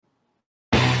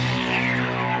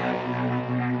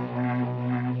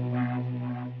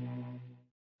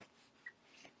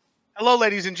Hello,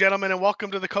 ladies and gentlemen, and welcome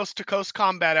to the Coast to Coast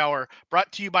Combat Hour,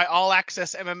 brought to you by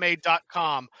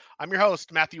AllAccessMMA.com. I'm your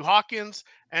host, Matthew Hawkins,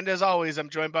 and as always, I'm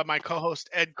joined by my co-host,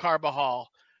 Ed Carbajal.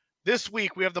 This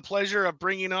week, we have the pleasure of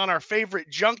bringing on our favorite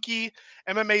junkie,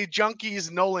 MMA junkies,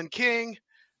 Nolan King.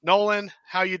 Nolan,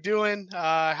 how you doing?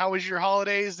 How was your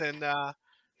holidays, and how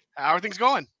are things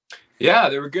going? Yeah,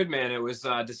 they were good, man. It was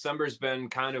December's been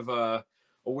kind of a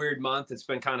weird month. It's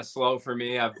been kind of slow for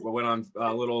me.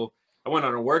 I went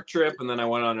on a work trip, and then I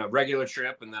went on a regular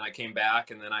trip, and then I came back,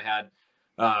 and then I had,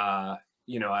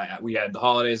 we had the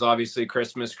holidays. Obviously,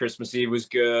 Christmas Eve was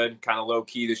good, kind of low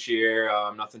key this year.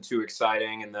 Nothing too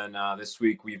exciting, and then this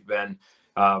week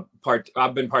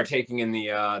I've been partaking in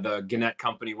the Gannett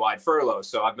company wide furlough.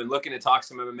 So I've been looking to talk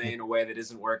some MMA in a way that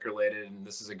isn't work related, and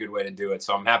this is a good way to do it.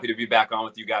 So I'm happy to be back on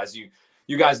with you guys.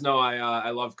 You guys know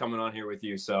I love coming on here with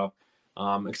you. So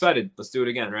excited. Let's do it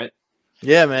again, right?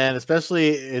 Yeah, man. Especially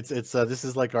it's this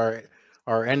is like our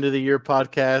end of the year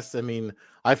podcast. I mean,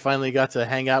 I finally got to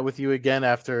hang out with you again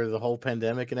after the whole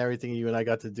pandemic and everything. You and I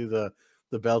got to do the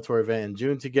Bellator event in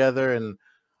June together, and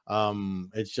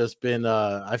it's just been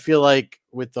I feel like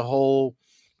with the whole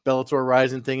Bellator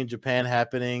Rising thing in Japan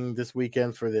happening this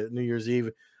weekend for the New Year's Eve,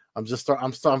 I'm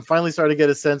finally starting to get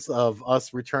a sense of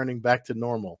us returning back to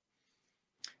normal.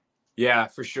 Yeah,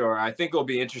 for sure. I think it'll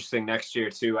be interesting next year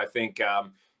too. I think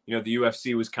the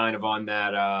UFC was kind of on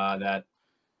that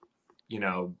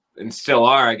and still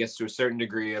are, I guess, to a certain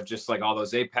degree, of just like all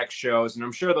those Apex shows, and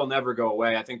I'm sure they'll never go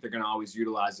away. I think they're going to always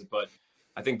utilize it, but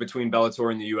I think between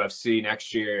Bellator and the UFC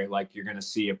next year, like, you're going to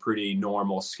see a pretty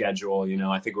normal schedule.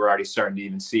 I think we're already starting to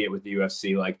even see it with the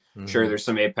UFC. Like, sure, there's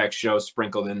some Apex shows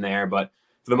sprinkled in there, but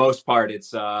for the most part,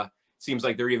 it's seems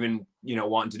like they're even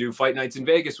wanting to do fight nights in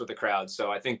Vegas with the crowd.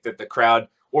 So I think that the crowd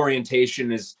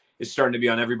orientation is starting to be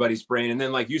on everybody's brain. And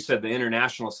then, like you said, the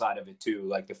international side of it too,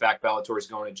 like the fact Bellator is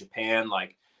going to Japan,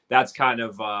 like that's kind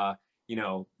of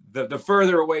the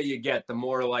further away you get, the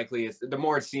more likely the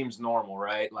more it seems normal,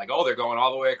 right? Like, oh, they're going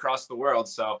all the way across the world.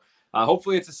 So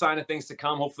hopefully it's a sign of things to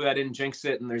come. Hopefully I didn't jinx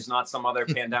it and there's not some other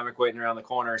pandemic waiting around the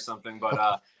corner or something.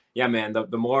 But yeah, man,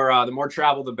 the more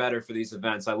travel, the better for these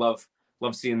events. I love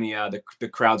seeing the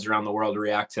crowds around the world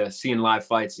react to seeing live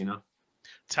fights.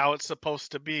 It's how it's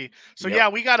supposed to be. So Yep. yeah,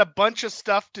 we got a bunch of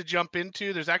stuff to jump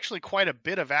into. There's actually quite a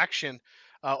bit of action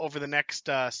over the next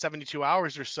 72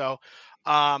 hours or so.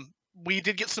 We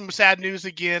did get some sad news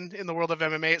again in the world of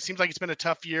MMA. It seems like it's been a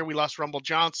tough year. We lost Rumble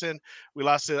Johnson. We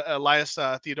lost Elias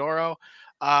Theodoro.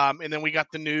 And then we got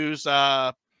the news,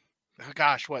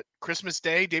 Christmas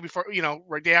Day, day before,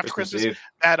 right day after Christmas, Eve.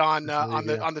 that on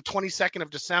the 22nd of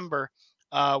December,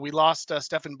 we lost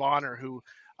Stephan Bonnar, who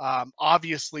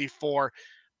obviously for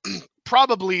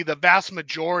probably the vast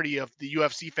majority of the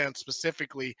UFC fans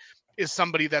specifically is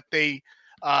somebody that they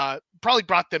probably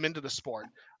brought them into the sport.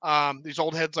 These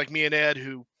old heads like me and Ed,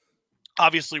 who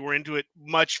obviously were into it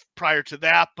much prior to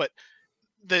that, but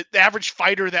the average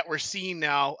fighter that we're seeing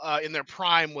now in their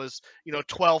prime was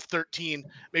 12, 13,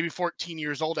 maybe 14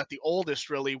 years old at the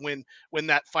oldest, really, when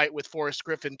that fight with Forrest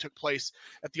Griffin took place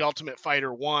at the Ultimate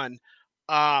Fighter 1.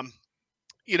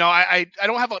 I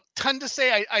don't have a ton to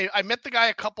say. I met the guy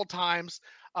a couple times.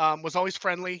 Was always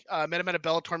friendly. Met him at a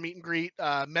Bellator meet and greet.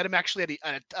 Met him actually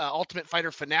at Ultimate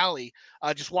Fighter finale,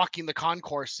 just walking the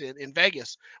concourse in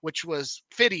Vegas, which was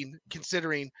fitting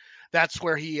considering that's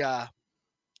where he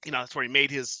that's where he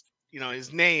made his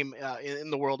his name in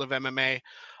the world of MMA.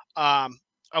 I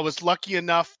was lucky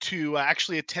enough to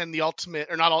actually attend the Ultimate,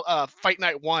 or not Fight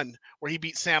Night 1, where he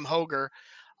beat Sam Hoger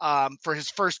for his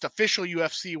first official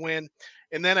UFC win.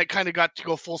 And then I kind of got to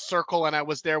go full circle, and I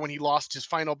was there when he lost his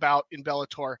final bout in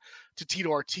Bellator to Tito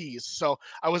Ortiz. So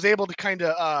I was able to kind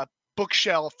of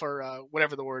bookshelf, or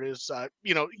whatever the word is,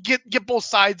 get both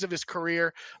sides of his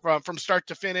career from start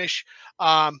to finish.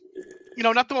 Not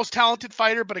the most talented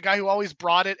fighter, but a guy who always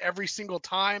brought it every single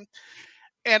time.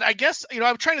 And I guess,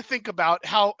 I'm trying to think about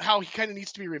how he kind of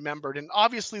needs to be remembered. And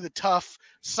obviously the tough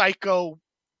psycho,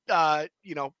 uh,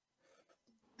 you know,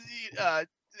 uh,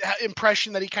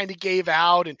 impression that he kind of gave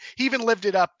out, and he even lived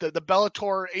it up. The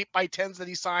Bellator 8x10s that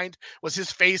he signed was his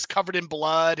face covered in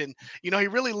blood, and he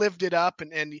really lived it up,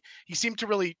 and he seemed to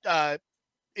really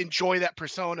enjoy that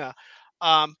persona.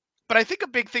 But I think a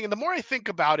big thing, and the more I think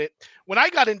about it, when I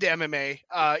got into MMA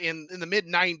in the mid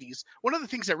 90s, one of the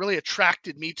things that really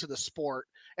attracted me to the sport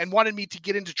and wanted me to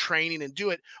get into training and do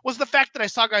it was the fact that I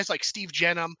saw guys like Steve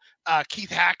Jenham, Keith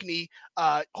Hackney,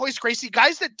 Hoist Gracie,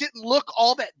 guys that didn't look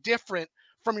all that different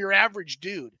from your average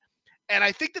dude. And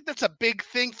I think that that's a big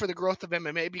thing for the growth of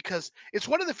MMA, because it's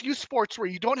one of the few sports where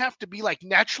you don't have to be like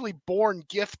naturally born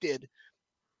gifted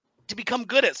to become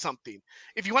good at something.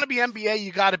 If you want to be NBA,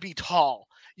 you got to be tall.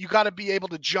 You got to be able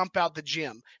to jump out the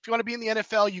gym. If you want to be in the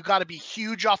NFL, you got to be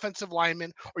huge offensive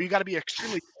lineman, or you got to be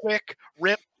extremely quick,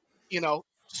 ripped,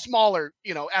 smaller,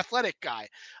 athletic guy.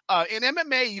 In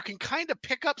MMA, you can kind of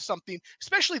pick up something,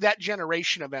 especially that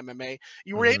generation of MMA.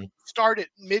 You were able to start at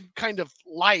mid kind of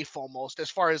life almost, as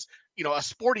far as a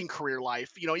sporting career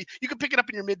life. You could pick it up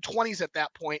in your mid 20s at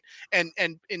that point, and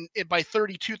by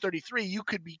 32, 33, you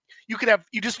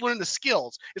just learn the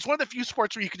skills. It's one of the few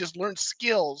sports where you could just learn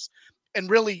skills and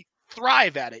really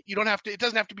thrive at it. It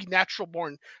doesn't have to be natural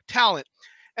born talent.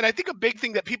 And I think a big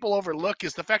thing that people overlook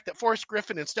is the fact that Forrest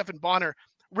Griffin and Stephan Bonnar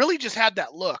really just had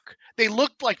that look. They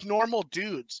looked like normal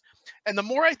dudes. And the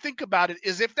more I think about it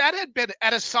is, if that had been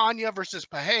Adesanya versus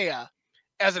Pereira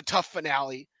as a tough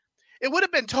finale, it would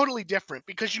have been totally different,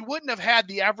 because you wouldn't have had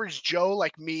the average Joe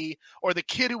like me or the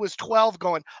kid who was 12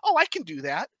 going, oh, I can do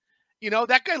that.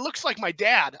 That guy looks like my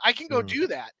dad. I can go do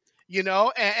that,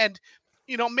 and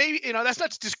maybe, that's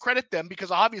not to discredit them,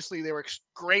 because obviously they were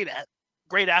great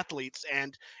athletes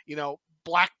and,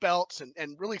 black belts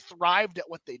and really thrived at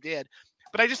what they did.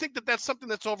 But I just think that that's something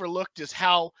that's overlooked, is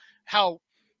how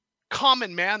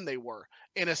common man they were,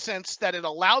 in a sense that it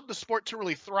allowed the sport to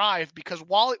really thrive, because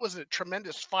while it was a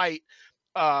tremendous fight,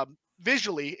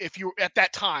 visually, if you at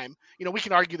that time, we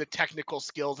can argue the technical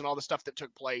skills and all the stuff that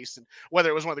took place and whether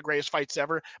it was one of the greatest fights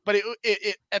ever, but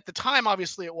it at the time,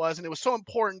 obviously it was, and it was so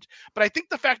important. But I think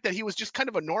the fact that he was just kind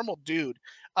of a normal dude,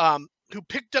 who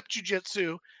picked up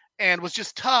jiu-jitsu and was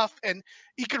just tough, and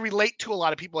he could relate to a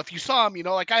lot of people. If you saw him,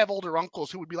 like I have older uncles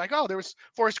who would be like, oh, there was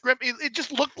Forrest Griffin. It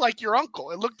just looked like your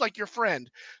uncle. It looked like your friend.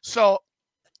 So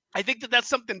I think that that's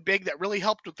something big that really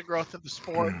helped with the growth of the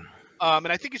sport. And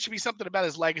I think it should be something about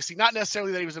his legacy, not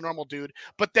necessarily that he was a normal dude,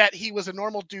 but that he was a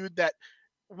normal dude that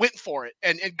went for it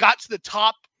and got to the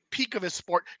top peak of his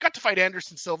sport, got to fight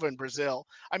Anderson Silva in Brazil.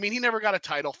 I mean, he never got a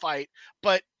title fight,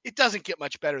 but it doesn't get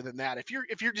much better than that. If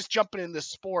you're just jumping in this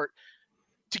sport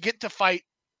to get to fight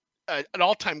an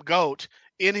all-time GOAT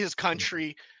in his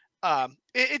country,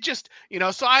 it just,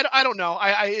 so I don't know.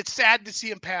 It's sad to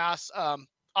see him pass.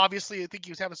 Obviously I think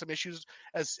he was having some issues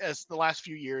as the last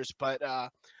few years, but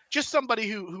just somebody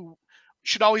who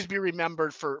should always be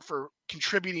remembered for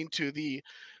contributing to the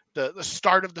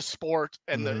start of the sport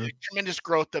and the tremendous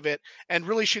growth of it, and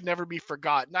really should never be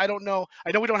forgotten. I know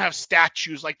we don't have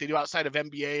statues like they do outside of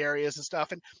NBA areas and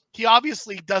stuff, and he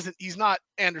obviously he's not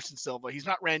Anderson Silva, he's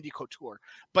not Randy Couture,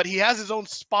 but he has his own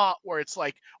spot where it's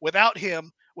like, without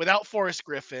him, without Forrest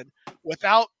Griffin,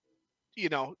 without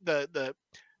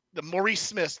the Maurice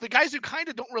Smiths, the guys who kind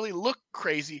of don't really look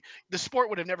crazy, the sport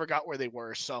would have never got where they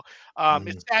were. So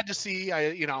it's sad to see.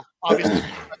 Obviously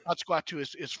let's go out to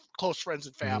his close friends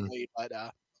and family, but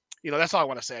that's all I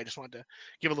want to say. I just wanted to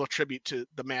give a little tribute to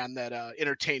the man that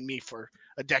entertained me for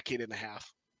a decade and a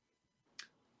half.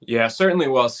 Yeah, certainly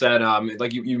well said.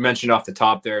 Like you mentioned off the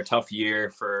top there, tough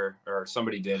year or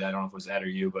somebody did, I don't know if it was Ed or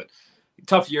you, but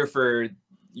tough year for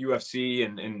UFC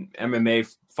and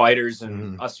MMA fighters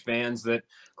and us fans that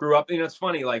grew up. It's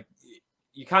funny, like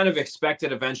you kind of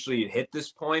expected eventually you'd hit this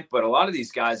point, but a lot of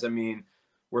these guys, I mean,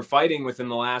 we're fighting within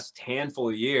the last handful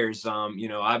of years.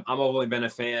 I've only been a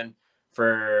fan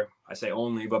for, I say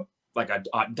only, but like a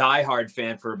diehard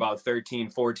fan for about 13,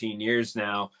 14 years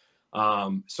now.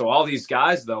 So all these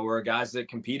guys though were guys that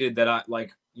competed that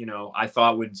I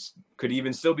thought could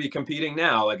even still be competing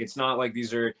now. Like, it's not like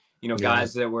these are,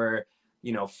 guys that were,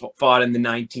 fought in the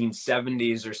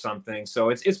 1970s or something. So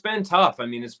it's been tough. I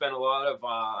mean, it's been a lot of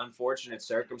unfortunate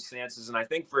circumstances. And I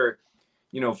think for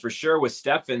sure with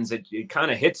Stephens, it kind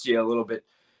of hits you a little bit,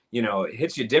 it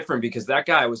hits you different because that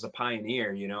guy was a pioneer,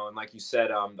 and like you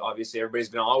said, obviously everybody's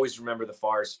going to always remember the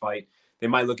Forrest fight. They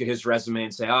might look at his resume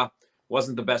and say,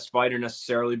 wasn't the best fighter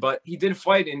necessarily, but he did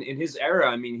fight in his era.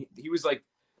 I mean, he was like,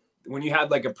 when you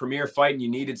had like a premier fight and you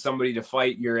needed somebody to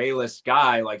fight your A-list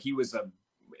guy, like he was a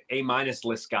A-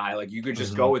 list guy. Like you could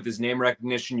just go with his name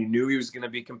recognition. You knew he was going to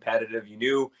be competitive. You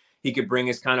knew he could bring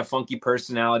his kind of funky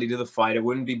personality to the fight. It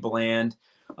wouldn't be bland.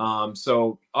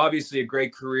 So obviously a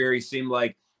great career. He seemed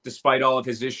like, despite all of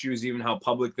his issues, even how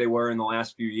public they were in the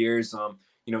last few years,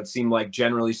 it seemed like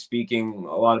generally speaking,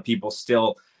 a lot of people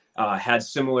still had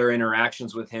similar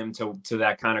interactions with him to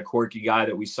that kind of quirky guy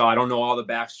that we saw. I don't know all the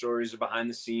backstories or behind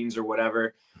the scenes or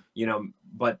whatever,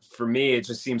 but for me, it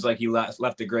just seems like he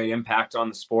left a great impact on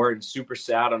the sport, and super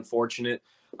sad, unfortunate,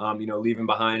 leaving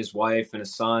behind his wife and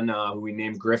his son, who we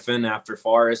named Griffin after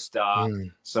Forrest.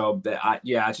 So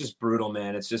it's just brutal,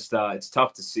 man. It's just, it's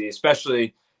tough to see,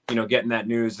 especially, getting that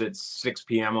news at 6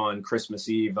 p.m. on Christmas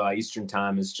Eve, Eastern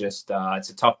time is just, it's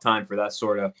a tough time for that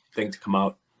sort of thing to come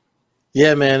out.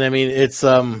 Yeah, man. I mean,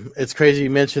 it's crazy you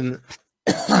mentioned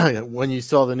when you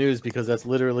saw the news, because that's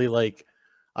literally like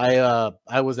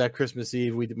I was at Christmas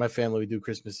Eve. My family, we do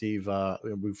Christmas Eve.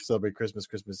 We celebrate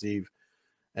Christmas Eve,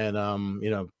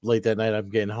 and late that night I'm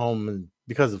getting home, and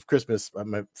because of Christmas,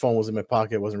 my phone was in my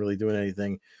pocket, wasn't really doing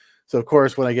anything. So of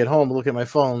course, when I get home, I look at my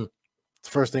phone. The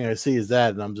first thing I see is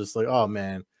that, and I'm just like, oh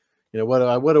man, what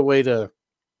a way to.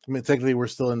 I mean, technically, we're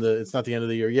still it's not the end of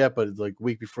the year yet, but it's like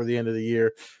week before the end of the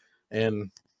year,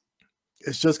 and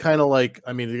it's just kind of like,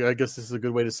 I mean, I guess this is a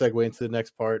good way to segue into the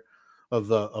next part of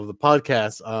the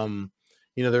podcast.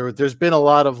 There's been a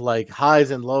lot of like highs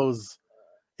and lows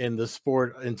in the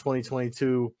sport in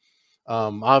 2022.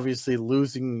 Obviously,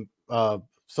 losing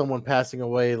someone passing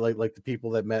away, like the people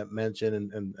that Matt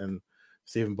mentioned, and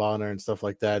Stephen Bonner and stuff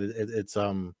like that.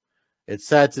 It's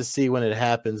sad to see when it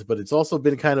happens, but it's also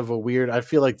been kind of a weird. I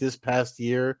feel like this past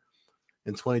year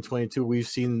in 2022, we've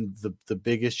seen the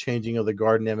biggest changing of the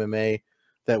Garden MMA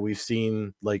that we've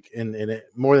seen, like in it,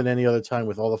 more than any other time,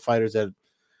 with all the fighters that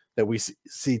we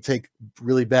see take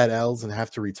really bad L's and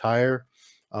have to retire.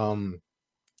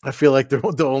 I feel like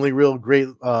the only real great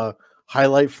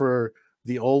highlight for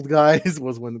the old guys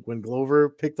was when Glover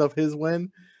picked up his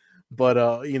win. But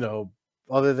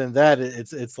other than that,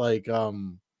 it's like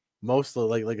most of,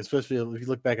 like especially if you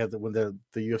look back at when the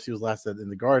UFC was last in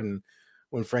the Garden,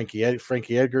 when Frankie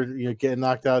Edgar getting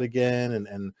knocked out again,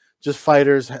 and just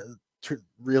fighters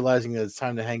realizing that it's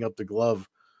time to hang up the glove.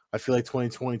 I feel like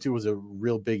 2022 was a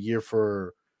real big year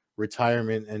for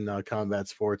retirement in combat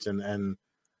sports, and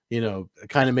it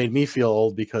kind of made me feel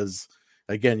old, because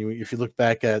again, if you look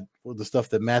back at the stuff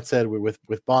that Matt said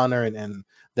with Bonner and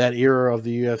that era of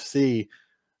the UFC,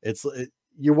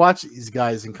 you watch these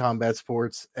guys in combat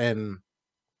sports and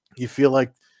you feel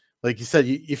like you said,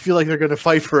 you feel like they're going to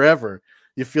fight forever.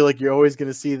 You feel like you're always going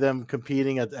to see them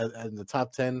competing at the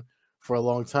top 10 for a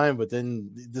long time. But then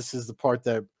this is the part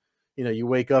that, you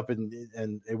wake up and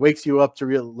it wakes you up to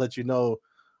let you know,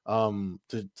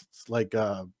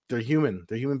 they're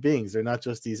human beings. They're not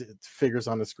just these figures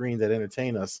on the screen that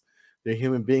entertain us. They're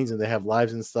human beings, and they have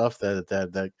lives and stuff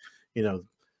that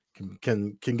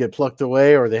can get plucked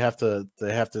away, or they have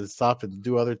to stop and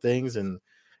do other things. And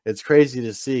it's crazy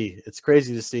to see.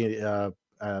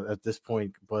 At this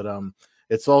point, but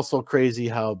it's also crazy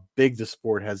how big the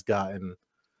sport has gotten,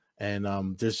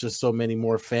 and there's just so many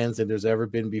more fans than there's ever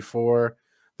been before.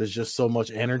 There's just so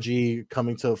much energy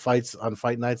coming to fights on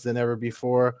fight nights than ever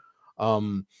before.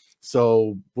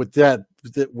 So with that,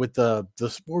 with the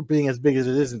sport being as big as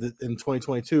it is in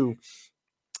 2022,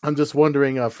 I'm just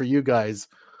wondering, for you guys,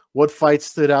 what fight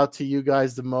stood out to you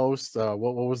guys the most?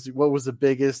 What was the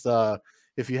biggest?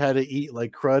 If you had to eat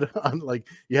like crud on, like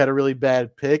you had a really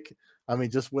bad pick. I mean,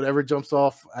 just whatever jumps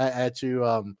off at you.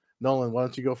 Nolan, why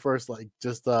don't you go first? Like,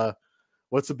 just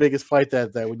what's the biggest fight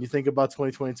that when you think about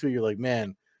 2022, you're like,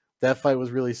 man, that fight was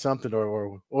really something,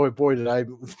 or oh boy, did I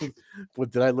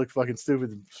look fucking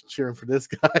stupid cheering for this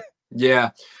guy? Yeah.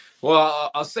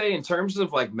 Well, I'll say in terms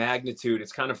of like magnitude,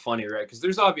 it's kind of funny, right? Because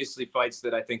there's obviously fights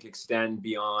that I think extend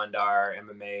beyond our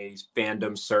MMA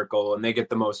fandom circle, and they get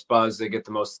the most buzz, they get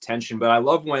the most attention. But I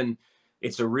love when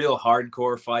it's a real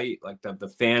hardcore fight, like the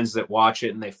fans that watch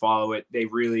it and they follow it, they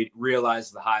really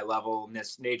realize the high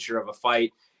levelness nature of a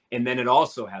fight. And then it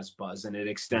also has buzz and it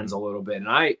extends a little bit. And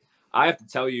I have to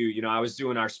tell you, I was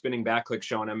doing our spinning back click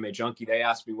show on MMA Junkie. They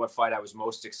asked me what fight I was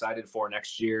most excited for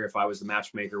next year, if I was the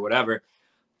matchmaker, whatever.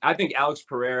 I think Alex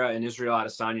Pereira and Israel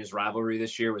Adesanya's rivalry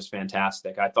this year was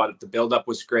fantastic. I thought the buildup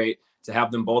was great. To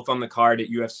have them both on the card at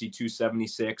UFC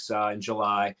 276 in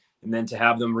July, and then to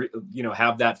have them,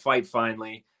 have that fight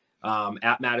finally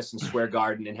at Madison Square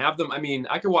Garden, and have them. I mean,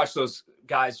 I could watch those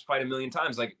guys fight a million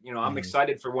times. Like, I'm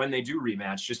excited for when they do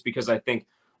rematch, just because I think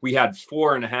we had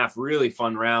 4.5 really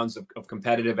fun rounds of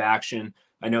competitive action.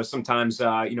 I know sometimes,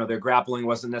 their grappling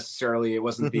wasn't necessarily, it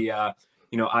wasn't the,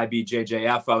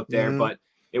 IBJJF out there, but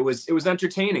it was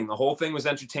entertaining. The whole thing was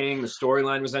entertaining. The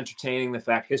storyline was entertaining. The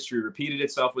fact history repeated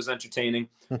itself was entertaining.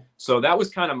 So that was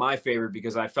kind of my favorite,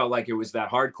 because I felt like it was that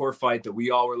hardcore fight that we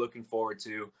all were looking forward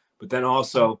to. But then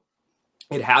also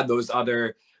it had those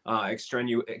other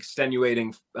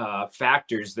extenuating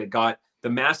factors that got the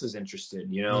masses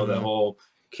interested. The whole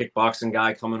kickboxing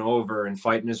guy coming over and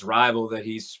fighting his rival that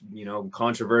he's,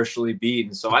 controversially beat.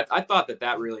 And so I thought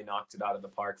that really knocked it out of the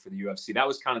park for the UFC. That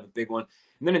was kind of the big one.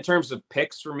 And then in terms of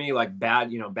picks for me, like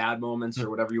bad moments or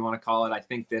whatever you want to call it, I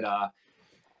think that, I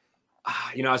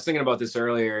was thinking about this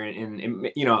earlier,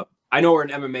 and I know we're an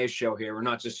MMA show here. We're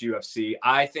not just UFC.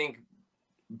 I think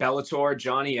Bellator,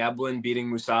 Johnny Eblen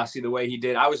beating Mousasi the way he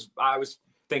did, I was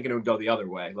thinking it would go the other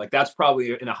way. Like, that's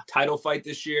probably in a title fight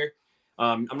this year.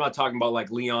 I'm not talking about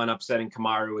like Leon upsetting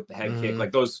Kamaru with the head kick, Mhm.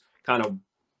 like those kind of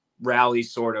rally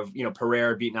sort of,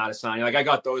 Pereira beating Adesanya. Like I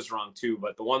got those wrong too,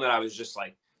 but the one that I was just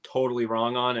like totally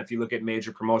wrong on, if you look at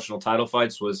major promotional title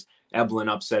fights, was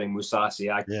Eblin upsetting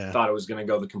Mousasi. I Yeah. thought it was going to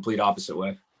go the complete opposite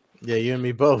way. Yeah, you and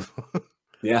me both.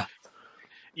 Yeah.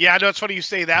 Yeah, I know it's funny you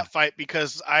say that fight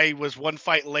because I was one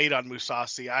fight late on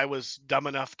Mousasi. I was dumb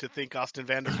enough to think Austin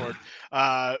Vanderford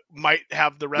might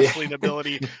have the wrestling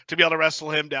ability to be able to wrestle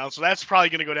him down. So that's probably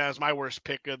going to go down as my worst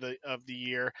pick of the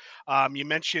year. You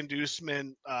mentioned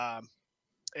Usman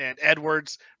and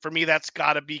Edwards. For me, that's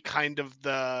got to be kind of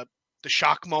the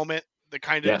shock moment, the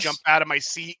kind of jump out of my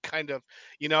seat, kind of,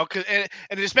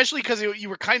 and especially because you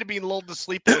were kind of being lulled to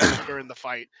sleep a little bit during the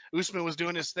fight. Usman was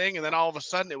doing his thing, and then all of a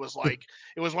sudden it was like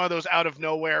it was one of those out of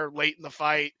nowhere late in the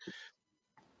fight,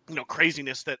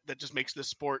 craziness that just makes this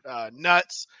sport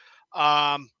nuts.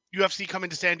 UFC coming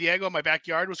to San Diego, my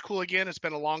backyard, was cool again. It's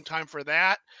been a long time for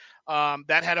that.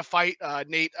 That had a fight,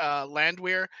 Nate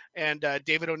Landwehr and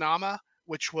David Onama,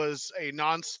 which was a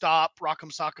nonstop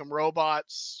Rock'em Sock'em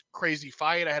Robots crazy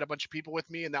fight. I had a bunch of people with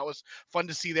me, and that was fun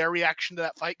to see their reaction to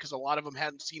that fight because a lot of them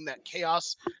hadn't seen that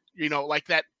chaos, like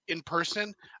that in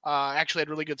person. I actually had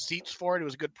really good seats for it. It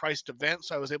was a good priced event,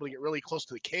 so I was able to get really close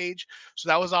to the cage. So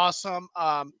that was awesome.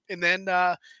 And then,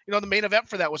 the main event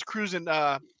for that was Cruz and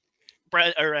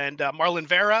Marlon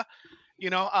Vera.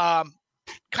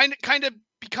 Kind of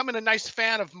becoming a nice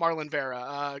fan of Marlon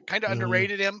Vera. Kind of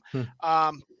underrated him.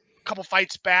 Couple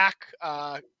fights back,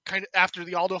 kind of after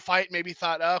the Aldo fight, maybe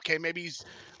thought, okay, maybe he's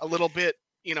a little bit,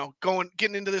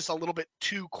 getting into this a little bit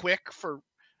too quick for,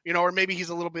 or maybe he's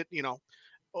a little bit,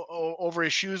 over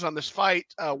his shoes on this fight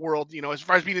world, as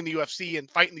far as being in the UFC and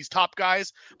fighting these top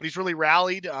guys, but he's really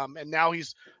rallied. And now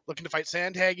he's looking to fight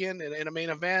Sandhagen in a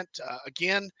main event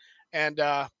again. And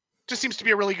just seems to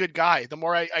be a really good guy. The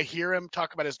more I hear him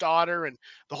talk about his daughter and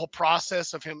the whole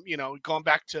process of him, going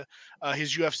back to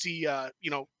his UFC,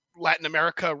 Latin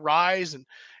America rise and,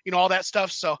 all that stuff.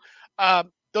 So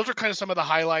those are kind of some of the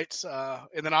highlights.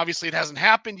 And then obviously it hasn't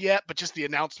happened yet, but just the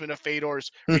announcement of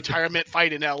Fedor's retirement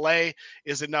fight in LA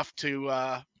is enough to,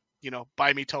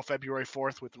 buy me till February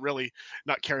 4th with really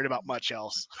not caring about much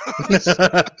else.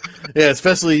 Yeah,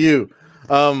 especially you.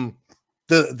 The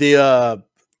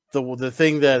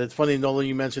thing that it's funny, Nolan,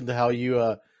 you mentioned how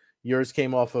you yours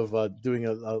came off of doing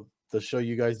the show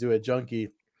you guys do at Junkie,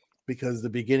 because the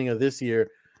beginning of this year,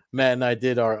 Matt and I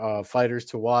did our fighters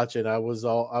to watch, and I was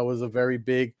a very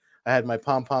big. I had my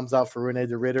pom poms out for Rene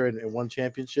de Ritter in one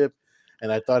championship,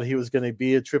 and I thought he was going to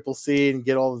be a triple C and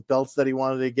get all the belts that he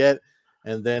wanted to get.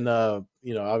 And then,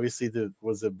 obviously, a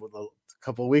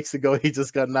couple of weeks ago he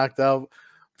just got knocked out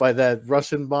by that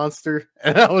Russian monster,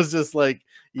 and I was just like,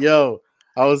 yo.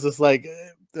 I was just like,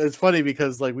 it's funny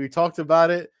because like we talked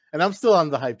about it, and I'm still on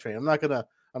the hype train. I'm not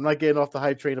getting off the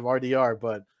hype train of RDR,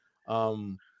 but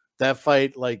that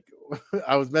fight, like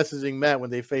I was messaging Matt when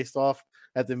they faced off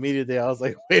at the media day. I was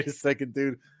like, wait a second,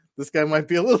 dude, this guy might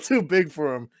be a little too big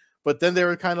for him. But then they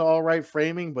were kind of all right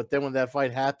framing. But then when that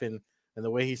fight happened and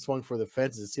the way he swung for the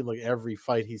fences, it seemed like every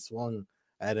fight he swung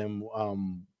at him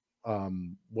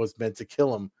was meant to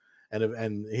kill him,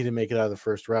 and he didn't make it out of the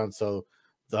first round. So.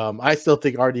 I still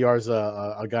think RDR is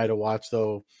a guy to watch,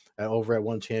 though, over at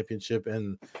One Championship.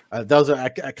 And that was a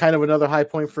kind of another high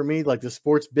point for me. Like, the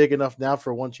sport's big enough now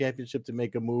for One Championship to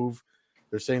make a move.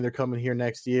 They're saying they're coming here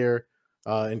next year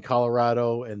in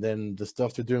Colorado, and then the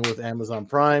stuff they're doing with Amazon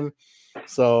Prime.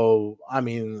 So, I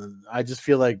mean, I just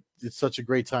feel like it's such a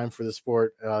great time for the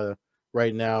sport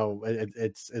right now.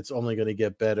 It's only going to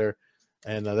get better.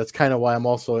 And that's kind of why I'm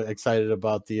also excited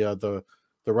about the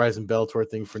Rise and Bellator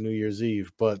thing for New Year's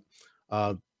Eve. But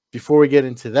before we get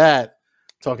into that,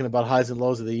 talking about highs and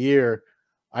lows of the year,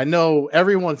 I know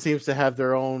everyone seems to have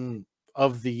their own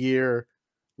of the year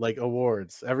like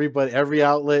awards. Everybody, every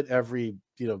outlet,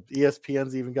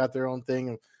 ESPN's even got their own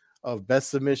thing of best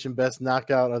submission, best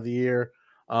knockout of the year.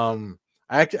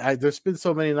 There's been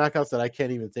so many knockouts that I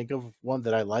can't even think of one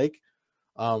that I like.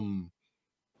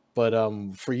 But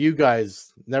for you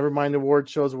guys, never mind award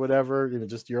shows or whatever,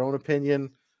 just your own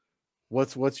opinion.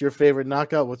 What's your favorite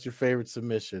knockout? What's your favorite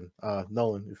submission?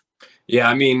 Nolan. Yeah,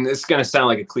 I mean, it's going to sound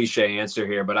like a cliche answer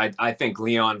here, but I think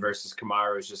Leon versus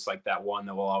Kamaru is just like that one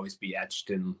that will always be etched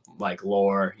in like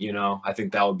lore. I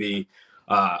think that will be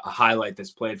a highlight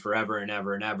that's played forever and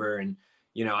ever and ever. And,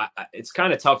 it's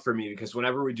kind of tough for me because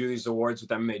whenever we do these awards with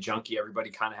MMA Junkie, everybody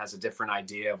kind of has a different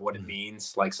idea of what it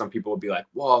means. Like some people would be like,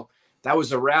 well, that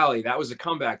was a rally, that was a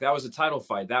comeback, that was a title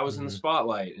fight, that was in the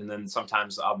spotlight. And then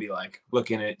sometimes I'll be like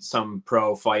looking at some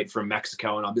pro fight from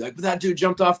Mexico and I'll be like, but that dude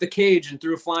jumped off the cage and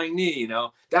threw a flying knee,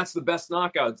 that's the best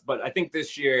knockouts. But I think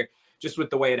this year just with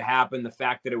the way it happened, the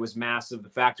fact that it was massive, the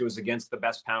fact it was against the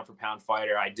best pound for pound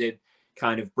fighter, I did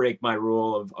kind of break my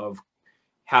rule of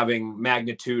having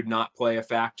magnitude not play a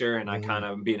factor, and I kind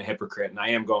of being a hypocrite. And I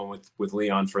am going with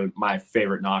Leon for my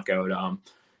favorite knockout.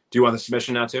 Do you want the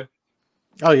submission now too?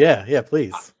 Oh yeah,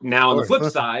 please. Now on the flip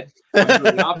side, I'm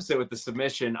doing the opposite with the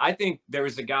submission. I think there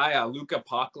was a guy, Luka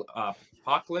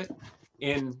Pocklet.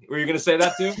 Were you going to say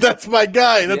that too? That's my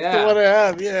guy. That's the one I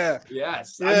have. Yeah.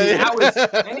 Yes. I mean, that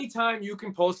was anytime you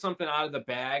can pull something out of the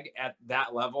bag at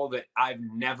that level that I've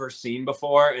never seen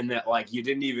before, and that like you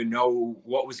didn't even know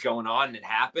what was going on and it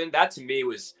happened. That to me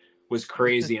was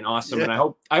crazy and awesome. And I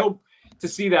hope to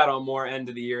see that on more end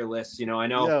of the year lists. You know, I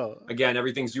know again,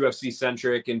 everything's UFC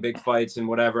centric and big fights and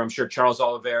whatever. I'm sure Charles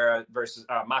Oliveira versus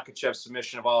Makhachev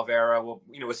submission of Oliveira will,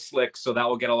 was slick. So that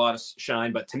will get a lot of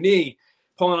shine. But to me,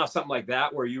 pulling off something like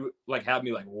that, where you like have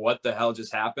me like, what the hell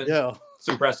just happened? Yeah. It's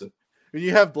impressive. When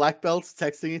you have black belts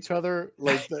texting each other,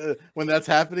 like when that's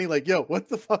happening, like, yo, what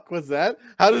the fuck was that?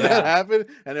 How did that happen?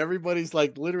 And everybody's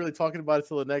like literally talking about it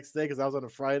till the next day. Cause I was on a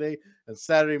Friday and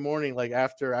Saturday morning, like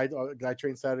after I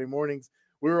trained Saturday mornings,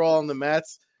 we were all on the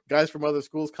mats. Guys from other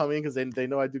schools come in because they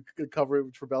know I do good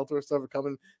coverage for Bellator stuff, are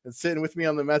coming and sitting with me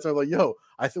on the mats. I'm like, yo,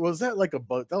 I thought, was that like a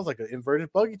bug? That was like an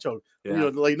inverted buggy choke.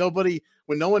 Yeah. Like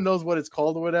when no one knows what it's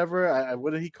called or whatever.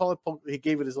 What did he call it? He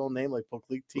gave it his own name, like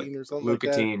Poclitine or something.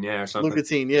 Lucatine, like or something.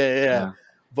 Lucatine, yeah.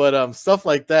 But stuff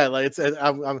like that, like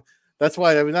I'm that's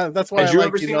why. I mean, that's why. Had you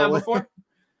ever seen that before?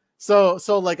 So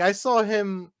like I saw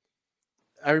him.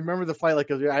 I remember the fight.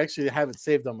 Like I actually have it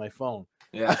saved on my phone.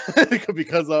 Yeah,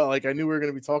 because like I knew we were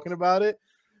going to be talking about it.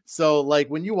 So like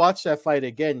when you watch that fight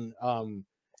again,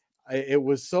 it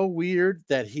was so weird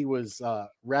that he was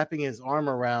wrapping his arm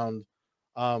around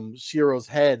Shiro's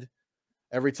head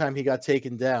every time he got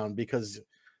taken down, because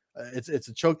it's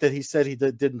a choke that he said he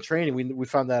did in training. We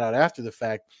found that out after the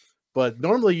fact. But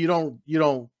normally you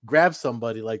don't grab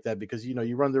somebody like that, because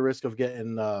you run the risk of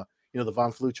getting the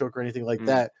Von Flue choke or anything like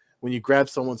that when you grab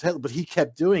someone's head. But he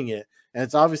kept doing it. And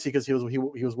it's obviously because he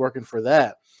was working for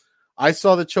that. I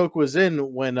saw the choke was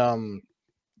in when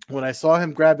I saw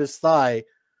him grab his thigh.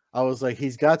 I was like,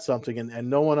 he's got something, and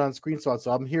no one on screen saw it.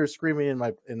 So I'm here screaming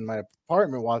in my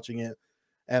apartment watching it,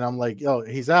 and I'm like, yo,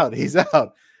 he's out.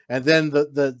 And then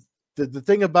the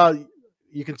thing about,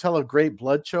 you can tell a great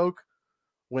blood choke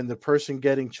when the person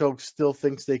getting choked still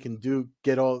thinks they can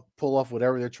pull off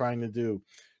whatever they're trying to do.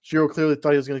 Shiro clearly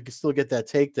thought he was going to still get that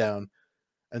takedown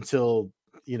until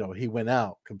he went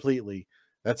out completely.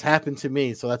 That's happened to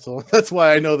me, so that's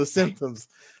why I know the symptoms.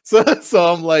 So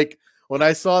I'm like, when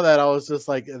I saw that, I was just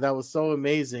like, that was so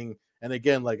amazing. And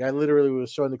again, like I literally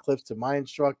was showing the clips to my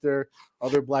instructor,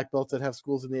 other black belts that have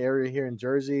schools in the area here in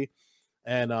Jersey,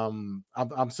 and I'm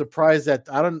surprised that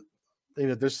I don't.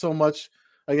 There's so much.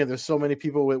 Again, there's so many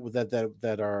people with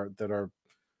that are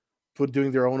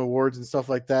doing their own awards and stuff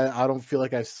like that. I don't feel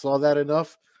like I saw that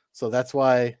enough, so that's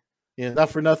why.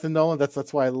 Not for nothing, Nolan.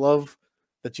 That's why I love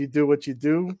that you do what you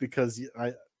do, because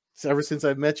ever since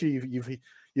I've met you,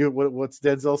 what's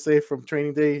Denzel say from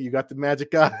Training Day? You got the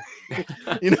magic eye.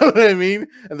 You know what I mean?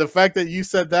 And the fact that you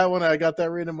said that one, I got that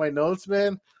written in my notes,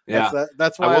 man. Yeah,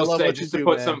 that's why I love what you do,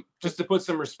 man. Just to put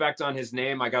some respect on his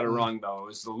name, I got it wrong though. It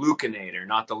was the Lucanator,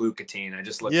 not the Lucatine. I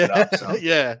just looked it up. So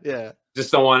yeah.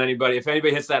 Just don't want anybody. If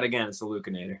anybody hits that again, it's the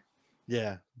Lucanator.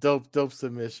 Yeah, dope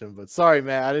submission. But sorry,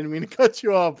 man, I didn't mean to cut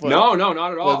you off. But, no, not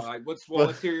at all.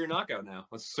 Let's hear your knockout now.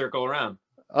 Let's circle around.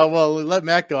 Oh well, let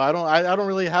Matt go. I don't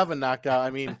really have a knockout. I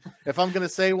mean, if I'm gonna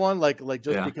say one, because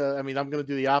I'm gonna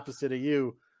do the opposite of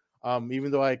you.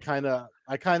 Even though I kind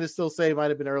of still say it might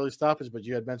have been early stoppage, but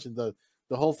you had mentioned the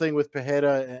whole thing with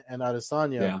Pereira and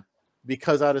Adesanya,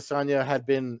 because Adesanya had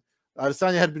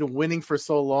been winning for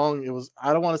so long. It was,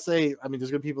 I don't want to say. I mean,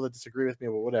 there's gonna be people that disagree with me,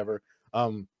 but whatever.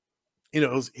 He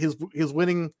was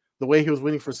winning the way he was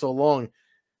winning for so long.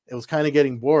 It was kind of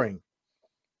getting boring.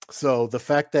 So the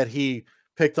fact that he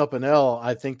picked up an L,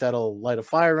 I think that'll light a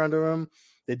fire under him.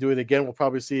 They do it again, we'll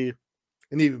probably see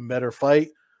an even better fight.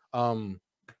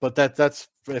 But that's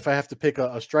if I have to pick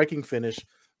a striking finish,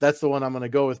 that's the one I'm going to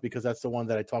go with, because that's the one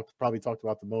that I probably talked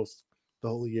about the most the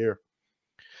whole year.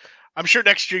 I'm sure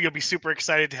next year you'll be super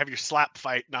excited to have your slap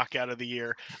fight knockout of the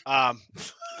year.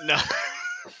 No.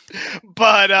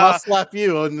 But I'll slap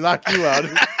you and knock you out.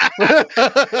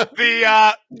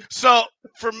 So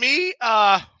for me,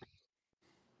 I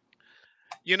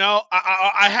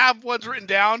have ones written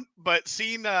down, but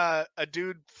seeing a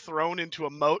dude thrown into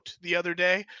a moat the other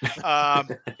day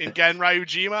in Gen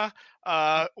Ryujima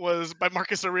was by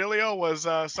Marcus Aurelio was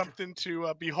something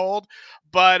to behold.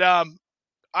 But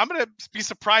I'm gonna be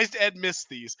surprised Ed missed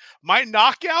these. My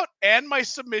knockout and my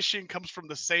submission comes from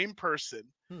the same person.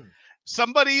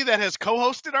 Somebody that has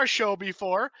co-hosted our show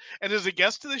before and is a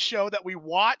guest to the show that we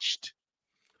watched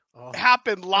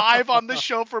happen live on the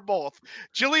show for both.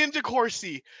 Jillian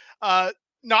DeCourcy,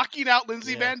 knocking out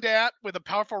Lindsay Van Dant with a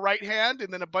powerful right hand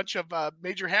and then a bunch of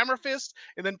major hammer fists,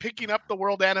 and then picking up the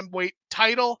world atomweight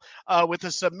title with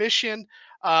a submission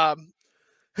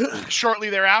shortly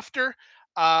thereafter.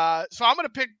 So I'm going to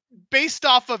pick based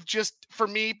off of just for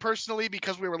me personally,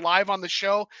 because we were live on the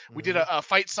show. We did a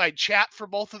fight side chat for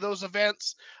both of those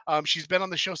events. She's been on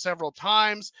the show several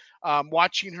times,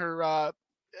 watching her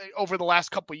over the last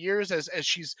couple of years as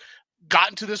she's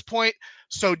gotten to this point.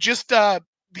 So just the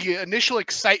initial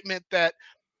excitement that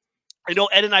I know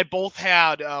Ed and I both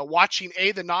had watching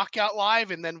the knockout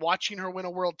live and then watching her win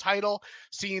a world title,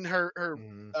 seeing her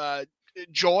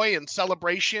joy and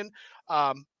celebration,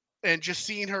 and just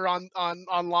seeing her on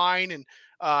online and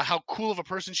how cool of a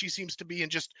person she seems to be,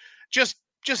 and just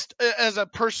as a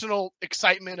personal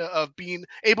excitement of being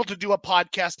able to do a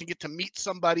podcast and get to meet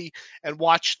somebody and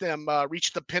watch them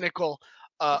reach the pinnacle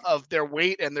of their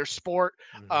weight and their sport,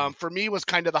 for me was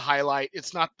kind of the highlight.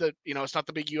 It's not the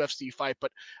big UFC fight,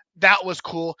 but that was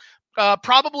cool.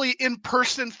 Probably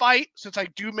in-person fight, since I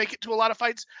do make it to a lot of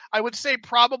fights, I would say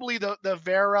probably the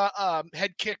Vera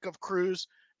head kick of Cruz,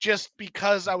 just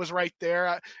because I was right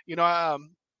there.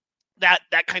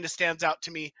 That kind of stands out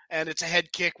to me, and it's a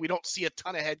head kick. We don't see a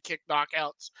ton of head kick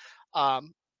knockouts.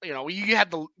 You had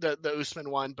the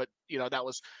Usman one, but that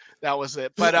was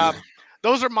it. But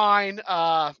those are mine.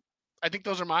 I think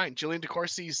those are mine. Jillian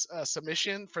DeCourcy's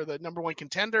submission for the number one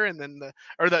contender, and then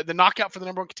the knockout for the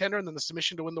number one contender, and then the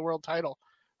submission to win the world title.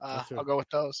 I'll go with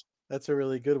those. That's a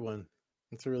really good one.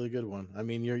 I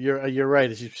mean, you're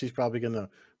right. She's probably gonna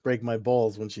break my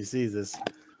balls when she sees this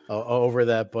over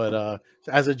that. But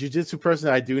as a jiu-jitsu person,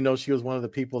 I do know she was one of the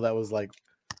people that was like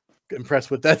impressed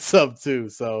with that sub too.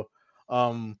 So,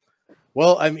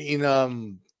 well, I mean,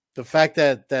 the fact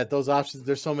that those options,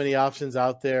 there's so many options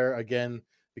out there, again,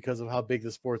 because of how big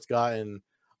the sport's gotten,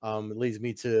 it leads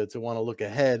me to want to look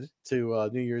ahead to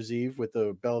New Year's Eve with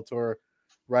the Bellator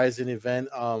Rising event.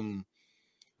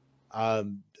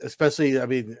 Especially, I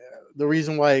mean, the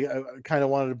reason why I kind of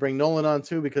wanted to bring Nolan on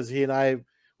too, because he and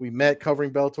we met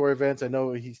covering Bellator events. I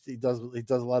know he does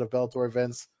a lot of Bellator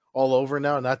events all over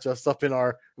now, not just up in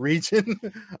our region.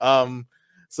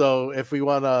 So if we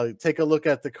want to take a look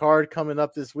at the card coming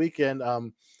up this weekend,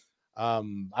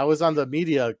 I was on the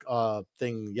media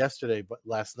thing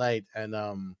last night, and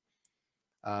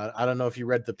I don't know if you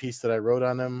read the piece that I wrote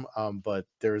on him, but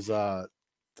there's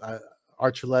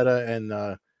Archuleta and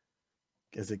I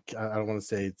don't want to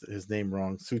say his name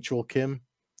wrong, Suchul Kim.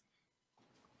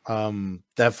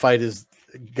 That fight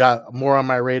got more on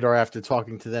my radar after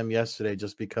talking to them yesterday,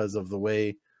 just because of the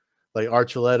way, like,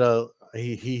 Archuleta,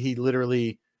 he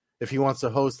literally, if he wants to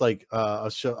host like a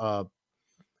show,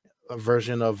 a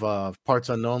version of Parts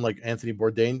Unknown, like Anthony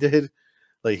Bourdain did,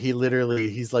 like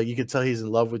he's like, you could tell he's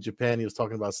in love with Japan. He was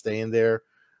talking about staying there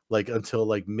like until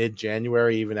like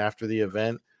mid-January, even after the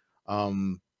event.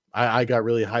 I got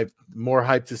really more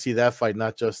hyped to see that fight,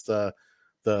 not just the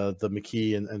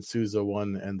McKee and Souza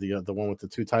one and the one with the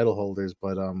two title holders.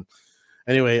 But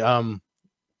anyway,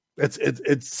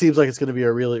 it seems like it's going to be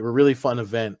a really fun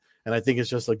event, and I think it's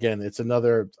just, again, it's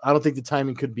another. I don't think the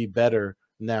timing could be better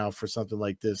now for something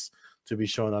like this to be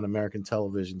shown on American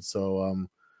television. So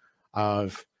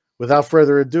without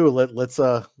further ado,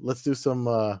 let's do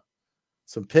some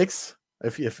picks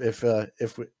if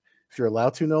you're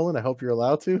allowed to, Nolan. I hope you're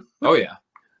allowed to. Oh yeah.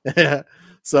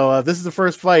 So this is the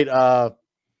first fight. Koji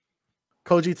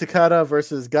Takada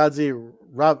versus Gadzi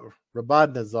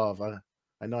Rabadnazov.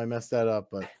 I know I messed that up,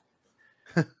 but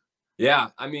yeah,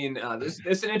 I mean, this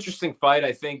is an interesting fight.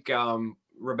 I think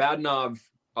Rabadnov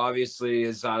obviously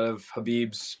is out of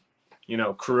Khabib's,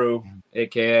 crew,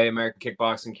 aka American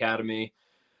Kickboxing Academy.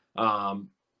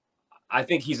 I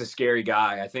think he's a scary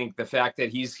guy. I think the fact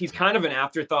that he's kind of an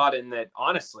afterthought, in that,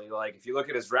 honestly, like, if you look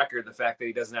at his record, the fact that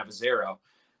he doesn't have a 0,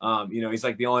 he's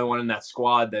like the only one in that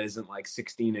squad that isn't like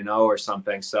 16-0 or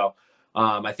something. So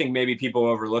I think maybe people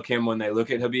overlook him when they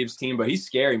look at Khabib's team, but he's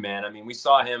scary, man. I mean, we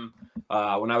saw him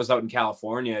when I was out in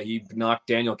California. He knocked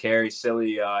Daniel Carey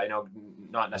silly,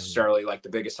 not necessarily like the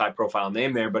biggest high profile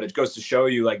name there, but it goes to show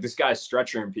you, like, this guy's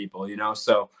stretching people,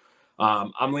 so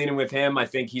I'm leaning with him. I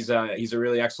think he's a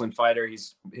really excellent fighter.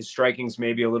 His striking's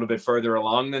maybe a little bit further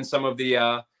along than some of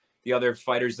the other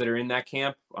fighters that are in that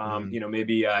camp.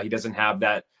 Maybe he doesn't have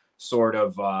that sort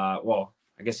of,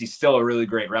 I guess he's still a really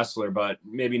great wrestler, but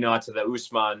maybe not to the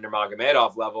Usman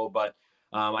Nurmagomedov level. But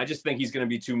I just think he's going to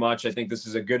be too much. I think this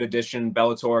is a good addition.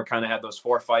 Bellator kind of had those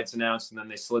 4 fights announced, and then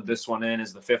they slid this one in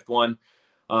as the 5th one.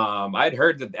 I had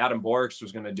heard that Adam Borix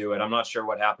was going to do it. I'm not sure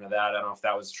what happened to that. I don't know if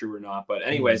that was true or not. But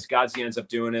anyways, Gadzhi ends up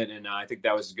doing it, and I think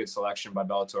that was a good selection by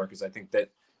Bellator because I think that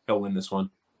he'll win this one.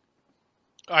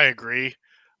 I agree.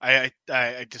 I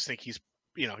just think he's,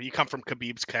 you come from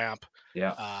Khabib's camp.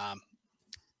 Yeah.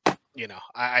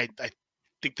 I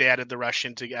think they added the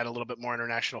Russian to add a little bit more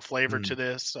international flavor to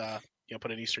this.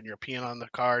 Put an Eastern European on the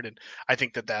card, and I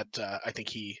think I think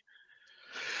he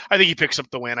picks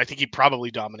up the win. I think he probably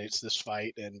dominates this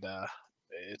fight, and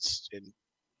it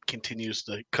continues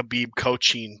the Khabib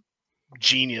coaching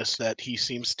genius that he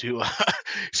seems to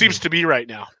be right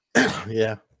now.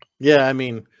 Yeah. I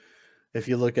mean, if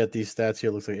you look at these stats here,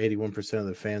 it looks like 81% of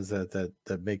the fans that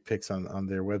make picks on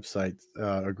their website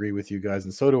agree with you guys,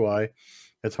 and so do I.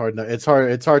 It's hard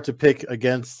to pick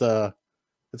against.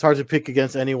 It's hard to pick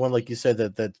against anyone, like you said,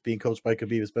 that's being coached by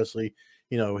Khabib, especially,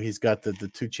 he's got the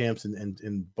 2 champs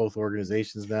in both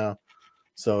organizations now.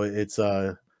 So it's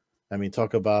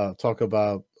talk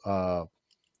about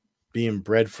being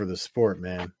bred for the sport,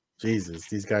 man. Jesus,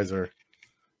 these guys they're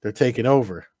taking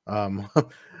over.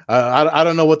 I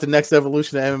don't know what the next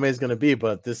evolution of MMA is going to be,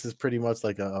 but this is pretty much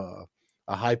like a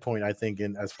high point, I think,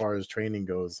 in as far as training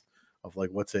goes, of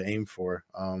like what to aim for.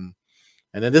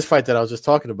 And then this fight that I was just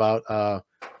talking about,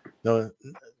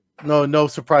 no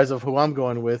surprise of who I'm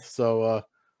going with. So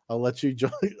I'll let you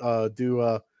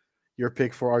do your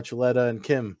pick for Archuleta and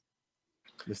Kim,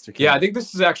 Mr. Kim. Yeah, I think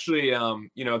this is actually,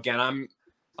 again,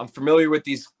 I'm familiar with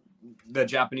the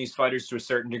Japanese fighters to a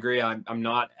certain degree. I'm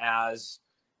not as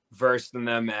versed in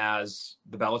them as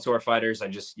the Bellator fighters. I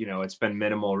just, it's been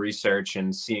minimal research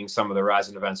and seeing some of the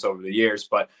Rizin events over the years.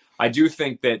 But I do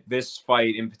think that this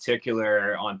fight in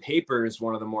particular on paper is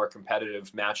one of the more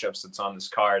competitive matchups that's on this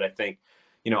card. I think,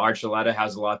 Archuleta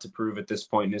has a lot to prove at this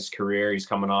point in his career. He's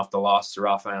coming off the loss to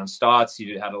Rafael Stotts.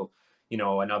 He had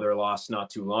another loss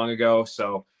not too long ago.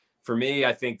 So for me,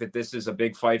 I think that this is a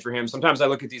big fight for him. Sometimes I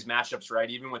look at these matchups, right,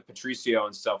 even with Patricio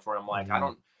and stuff, where I'm like, I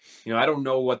don't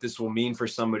know what this will mean for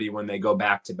somebody when they go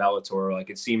back to Bellator. Like,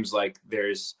 it seems like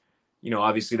there's,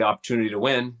 obviously the opportunity to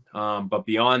win. But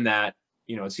beyond that,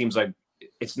 it seems like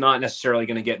it's not necessarily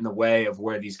going to get in the way of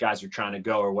where these guys are trying to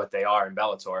go or what they are in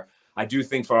Bellator. I do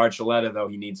think for Archuleta, though,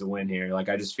 he needs a win here. Like,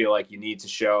 I just feel like you need to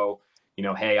show,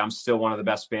 hey, I'm still one of the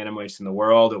best bantamweights in the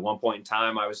world. At one point in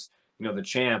time, I was, the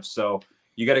champ. So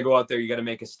you got to go out there. You got to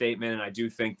make a statement. And I do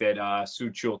think that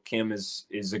Soo-Chul Kim is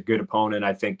a good opponent.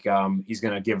 I think he's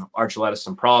going to give Archuleta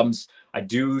some problems. I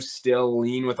do still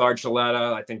lean with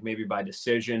Archuleta. I think maybe by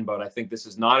decision, but I think this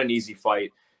is not an easy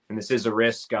fight. And this is a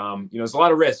risk. There's a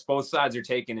lot of risks both sides are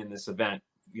taking in this event,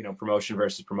 promotion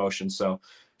versus promotion. So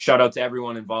shout out to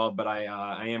everyone involved, but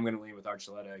I am going to lean with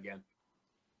Archuleta again.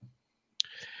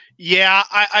 Yeah,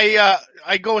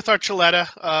 I go with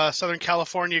Archuleta, Southern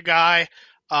California guy.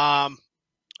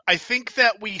 I think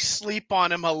that we sleep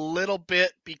on him a little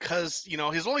bit because,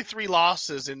 his only 3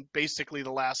 losses in basically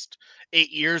the last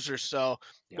 8 years or so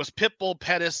was Pitbull,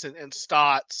 Pettis, and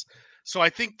Stotts. So I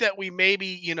think that we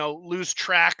maybe, lose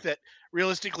track that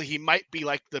realistically he might be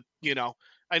like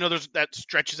I know that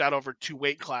stretches out over 2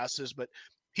 weight classes, but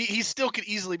he still could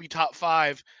easily be top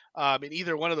 5 in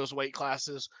either one of those weight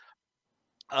classes.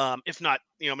 If not,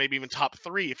 maybe even top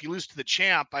 3. If you lose to the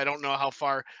champ, I don't know how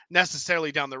far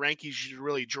necessarily down the rankings you should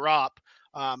really drop.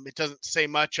 It doesn't say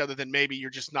much other than maybe you're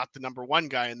just not the number 1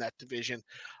 guy in that division.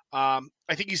 I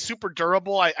think he's super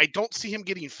durable. I don't see him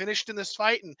getting finished in this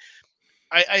fight. And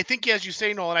I think, as you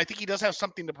say, Nolan, I think he does have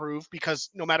something to prove because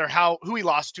no matter who he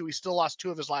lost to, he still lost 2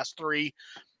 of his last 3.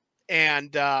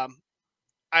 And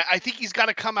I think he's got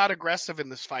to come out aggressive in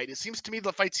this fight. It seems to me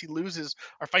the fights he loses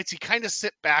are fights he kind of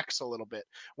sit backs a little bit.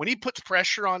 When he puts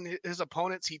pressure on his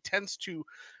opponents, he tends to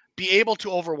be able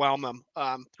to overwhelm them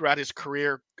throughout his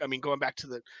career. I mean, going back to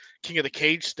the King of the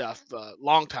Cage stuff a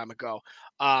long time ago.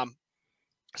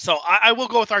 So I will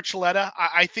go with Archuleta.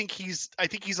 I think he's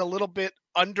a little bit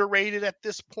underrated at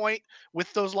this point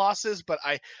with those losses, but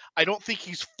I don't think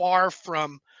he's far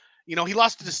from, he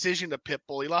lost a decision to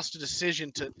Pitbull. He lost a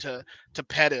decision to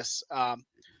Pettis, and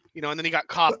then he got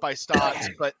caught by Stotts.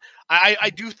 But I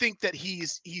do think that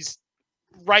he's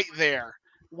right there.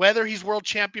 Whether he's world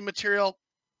champion material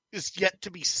is yet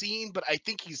to be seen, but I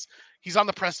think he's on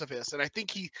the precipice, and I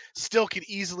think he still could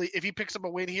easily, if he picks up a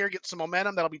win here, get some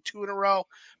momentum, that'll be 2 in a row,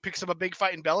 picks up a big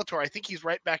fight in Bellator. I think he's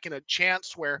right back in a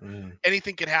chance where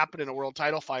anything could happen in a world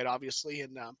title fight, obviously.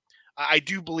 And I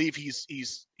do believe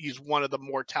he's one of the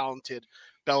more talented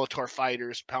Bellator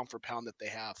fighters, pound for pound, that they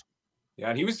have.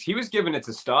 Yeah, and he was giving it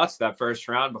to Stotts that first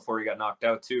round before he got knocked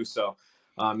out too. So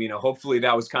Hopefully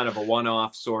that was kind of a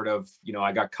one-off sort of,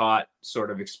 I got caught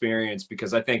sort of experience,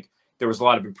 because I think there was a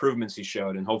lot of improvements he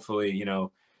showed, and hopefully,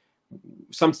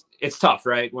 it's tough,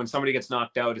 right? When somebody gets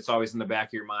knocked out, it's always in the back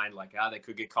of your mind, like, they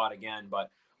could get caught again. But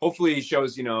hopefully he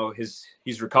shows,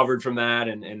 he's recovered from that.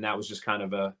 And that was just kind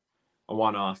of a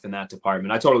one-off in that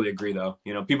department. I totally agree though.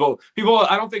 People,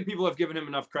 I don't think people have given him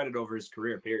enough credit over his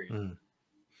career, period.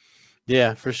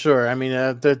 Yeah, for sure. I mean,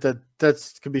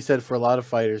 that's could be said for a lot of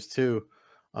fighters too.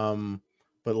 But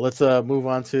let's move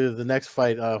on to the next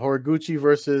fight. Horiguchi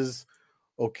versus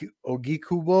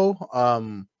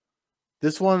Ogikubo.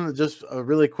 This one, just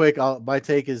really quick, my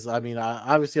take is,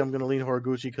 obviously I'm going to lean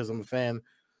Horiguchi because I'm a fan.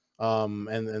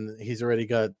 And he's already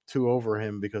got 2 over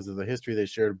him because of the history they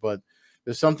shared. But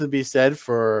there's something to be said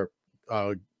for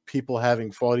people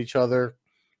having fought each other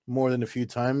more than a few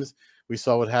times. We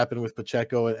saw what happened with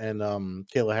Pacheco and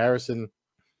Kayla Harrison.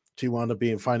 She wound up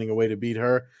finding a way to beat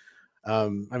her.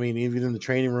 Even in the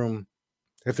training room,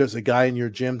 if there's a guy in your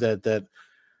gym that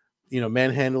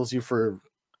manhandles you for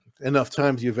enough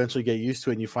times, you eventually get used to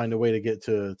it and you find a way to get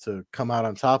to come out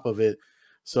on top of it.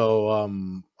 So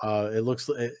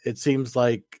it seems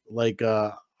like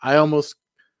I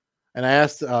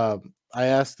asked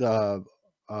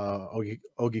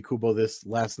Ogikubo this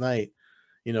last night,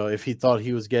 if he thought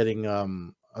he was getting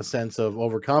a sense of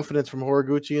overconfidence from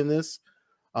Horiguchi in this.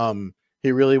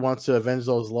 He really wants to avenge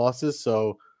those losses.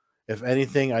 So if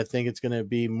anything, I think it's going to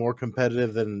be more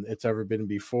competitive than it's ever been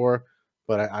before.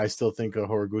 But I still think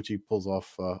Horiguchi pulls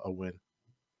off a win.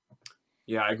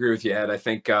 Yeah, I agree with you, Ed. I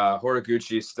think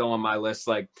Horiguchi is still on my list.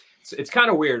 Like, it's kind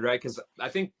of weird, right? Because I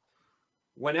think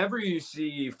whenever you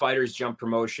see fighters jump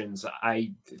promotions,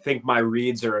 I think my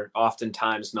reads are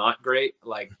oftentimes not great.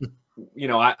 Like,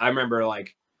 I remember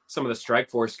like some of the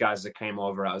Strikeforce guys that came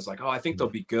over, I was like, oh, I think they'll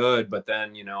be good. But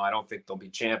then, I don't think they'll be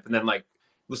champ. And then like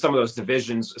some of those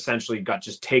divisions essentially got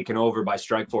just taken over by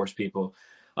Strikeforce people.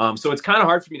 So it's kind of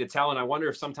hard for me to tell. And I wonder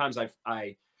if sometimes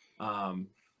I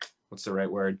what's the right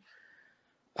word?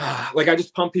 Like I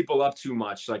just pump people up too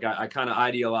much. Like I kind of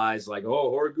idealize like, oh,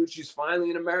 Horiguchi's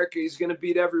finally in America. He's going to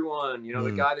beat everyone.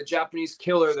 The guy, the Japanese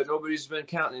killer that nobody's been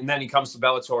counting. And then he comes to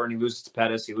Bellator and he loses to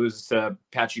Pettis. He loses to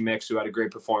Patchy Mix, who had a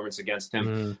great performance against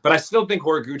him. But I still think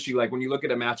Horiguchi, like when you look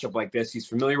at a matchup like this, he's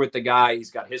familiar with the guy. He's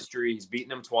got history. He's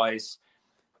beaten him twice.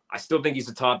 I still think he's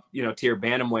a top, tier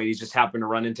bantamweight. He's just happened to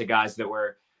run into guys that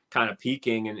were kind of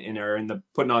peaking and are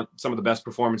putting on some of the best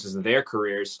performances of their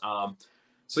careers.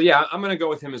 So yeah, I'm going to go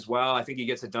with him as well. I think he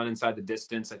gets it done inside the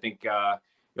distance. I think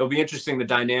it'll be interesting, the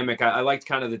dynamic. I liked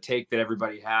kind of the take that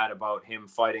everybody had about him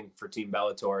fighting for Team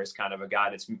Bellator as kind of a guy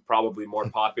that's probably more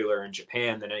popular in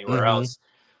Japan than anywhere else.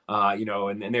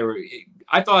 And they were,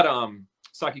 I thought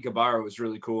Saki Kabara was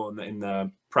really cool in the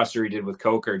presser he did with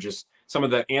Coker. Just some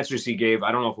of the answers he gave,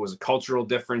 I don't know if it was a cultural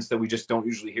difference that we just don't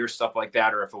usually hear stuff like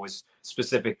that, or if it was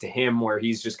specific to him where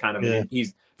he's just kind of, he's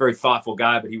a very thoughtful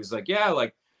guy, but he was like, yeah,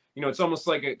 like, it's almost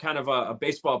like a kind of a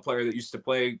baseball player that used to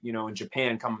play, in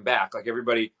Japan coming back. Like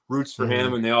everybody roots for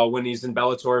him and they all, when he's in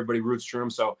Bellator, everybody roots for him.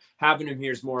 So having him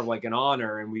here is more of like an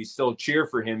honor, and we still cheer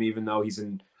for him, even though he's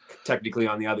technically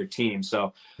on the other team.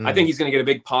 So I think he's going to get a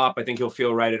big pop. I think he'll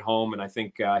feel right at home. And I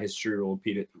think history will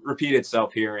repeat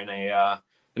itself here in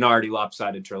an already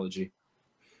lopsided trilogy.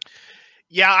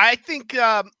 Yeah, I think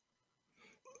I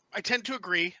tend to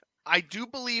agree. I do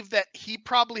believe that he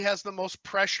probably has the most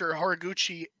pressure.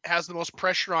 Horiguchi has the most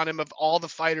pressure on him of all the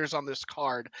fighters on this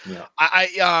card. Yeah.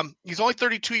 He's only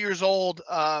 32 years old,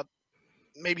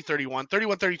 maybe 31,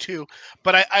 32.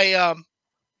 But I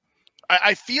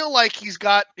feel like he's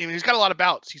got a lot of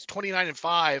bouts. He's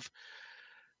 29-5,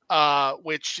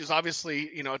 which is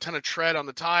obviously, a ton of tread on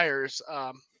the tires.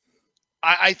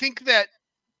 I think that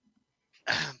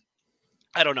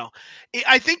I don't know.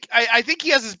 I think he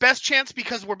has his best chance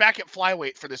because we're back at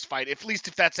flyweight for this fight, at least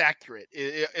if that's accurate.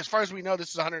 As far as we know,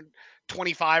 this is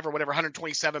 125 or whatever,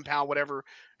 127 pound, whatever,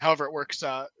 however it works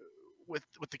with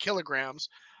the kilograms.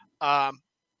 I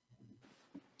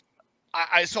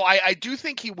do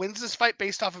think he wins this fight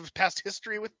based off of his past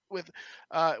history with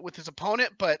his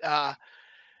opponent, but I'm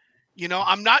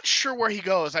not sure where he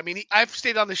goes. I mean, I've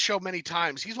stayed on this show many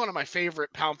times. He's one of my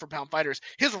favorite pound for pound fighters.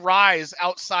 His rise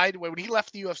outside, when he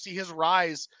left the UFC, his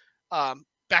rise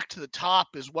back to the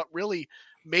top is what really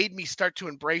made me start to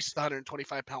embrace the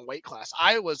 125 pound weight class.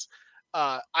 I was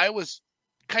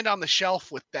kind of on the shelf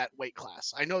with that weight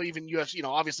class. I know even UFC,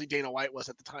 obviously Dana White was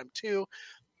at the time too.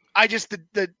 I just,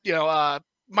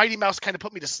 Mighty Mouse kind of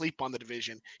put me to sleep on the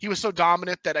division. He was so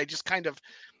dominant that I just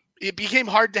it became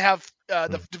hard to have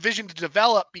the division to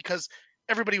develop because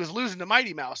everybody was losing to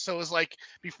Mighty Mouse. So it was like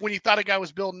when you thought a guy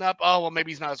was building up, oh, well,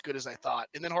 maybe he's not as good as I thought.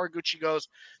 And then Horiguchi goes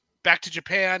back to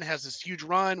Japan, has this huge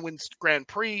run, wins Grand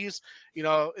Prix,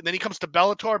 and then he comes to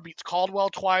Bellator, beats Caldwell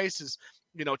twice, is,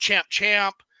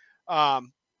 champ.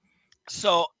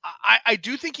 So I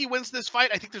do think he wins this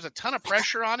fight. I think there's a ton of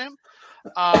pressure on him.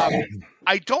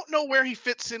 I don't know where he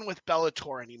fits in with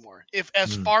Bellator anymore,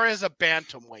 as far as a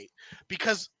bantamweight,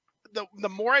 because the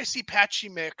more I see Patchy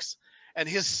Mix and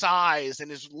his size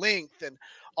and his length and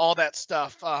all that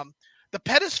stuff, the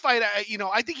Pettis fight,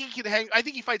 I think he can hang. I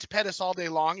think he fights Pettis all day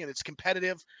long, and it's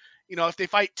competitive. If they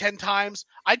fight 10 times,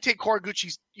 I'd take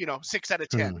Horiguchi, 6 out of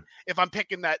 10 if I'm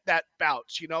picking that bout,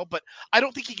 but I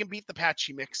don't think he can beat the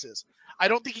Patchy Mixes. I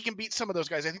don't think he can beat some of those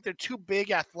guys. I think they're too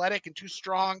big, athletic, and too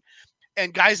strong,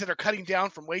 and guys that are cutting down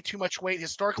from way too much weight.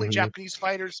 Historically, Japanese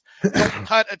fighters don't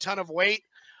cut a ton of weight,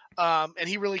 and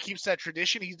he really keeps that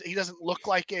tradition. He doesn't look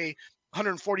like a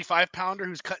 145 pounder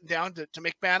who's cutting down to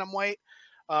make bantamweight,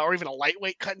 or even a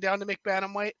lightweight cutting down to make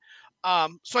bantamweight.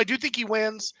 So I do think he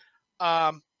wins.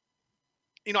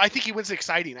 I think he wins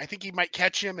exciting. I think he might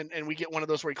catch him, and we get one of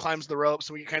those where he climbs the ropes,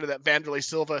 and we get kind of that Vanderlei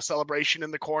Silva celebration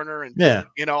in the corner,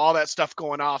 and all that stuff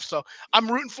going off. So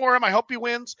I'm rooting for him. I hope he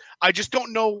wins. I just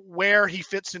don't know where he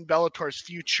fits in Bellator's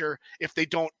future if they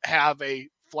don't have a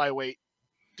flyweight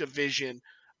division.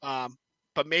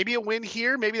 But maybe a win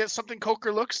here. Maybe that's something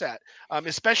Coker looks at,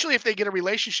 especially if they get a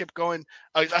relationship going,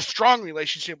 a strong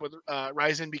relationship with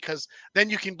Rizin, because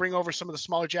then you can bring over some of the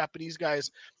smaller Japanese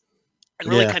guys and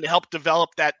really kind of help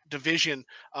develop that division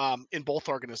in both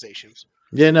organizations.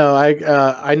 Yeah, no,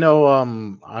 I know.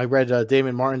 I read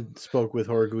Damon Martin spoke with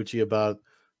Horiguchi about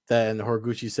that, and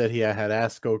Horiguchi said he had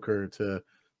asked Coker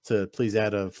to please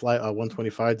add a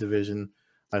 125 division.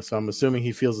 So I'm assuming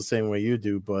he feels the same way you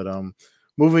do. But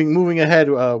moving ahead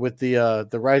with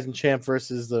the Rizin champ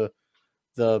versus the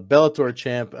Bellator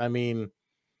champ. I mean,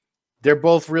 they're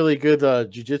both really good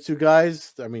jiu-jitsu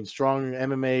guys. I mean, strong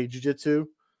MMA jiu-jitsu.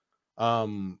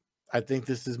 I think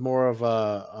this is more of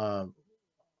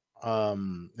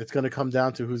it's going to come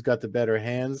down to who's got the better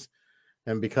hands,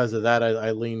 and because of that,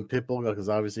 I lean Pitbull, because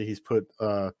obviously he's put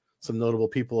some notable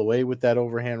people away with that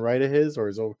overhand right of his, or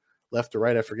his left or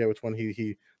right. I forget which one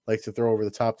he likes to throw over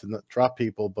the top to drop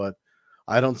people, but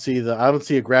I don't see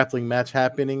a grappling match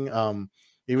happening.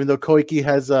 Even though Koike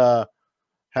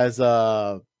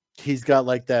he's got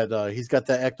like that he's got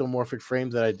that ectomorphic frame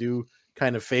that I do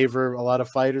kind of favor a lot of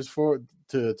fighters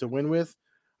to win with.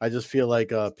 I just feel like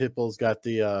Pitbull's got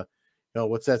the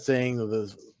what's that saying,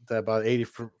 that about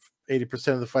 80%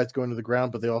 of the fights go into the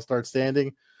ground, but they all start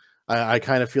standing. I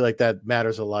kind of feel like that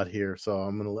matters a lot here, so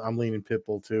I'm leaning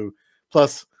Pitbull too.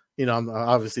 Plus, I'm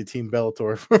obviously Team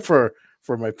Bellator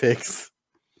for my picks.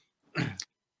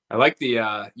 I like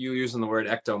the you using the word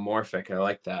ectomorphic. I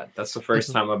like that. That's the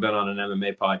first time I've been on an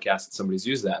MMA podcast and somebody's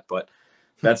used that, but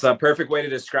that's a perfect way to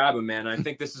describe him, man. I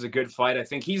think this is a good fight. I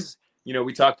think he's,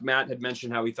 Matt had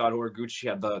mentioned how he thought Horiguchi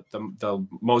had the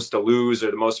most to lose,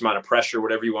 or the most amount of pressure,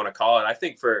 whatever you want to call it. I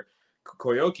think for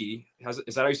Koike,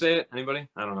 is that how you say it? Anybody?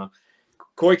 I don't know.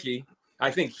 Koike, I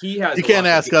think he has. You can't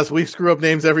ask us. We screw up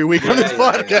names every week on this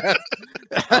podcast.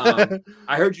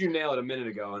 I heard you nail it a minute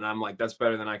ago, and I'm like, that's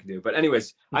better than I can do. But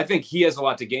anyways, I think he has a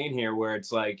lot to gain here, where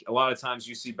it's like a lot of times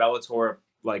you see Bellator,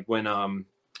 like when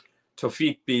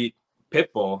Tofik beat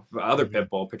Pitbull,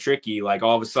 Pitbull, Patricky, like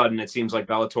all of a sudden it seems like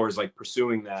Bellator is like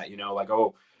pursuing that, like,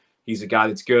 oh, he's a guy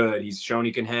that's good. He's shown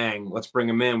he can hang. Let's bring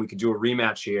him in. We could do a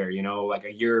rematch here, like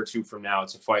a year or two from now.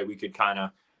 It's a fight we could kind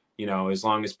of, as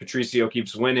long as Patricio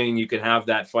keeps winning, you can have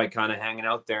that fight kind of hanging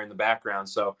out there in the background.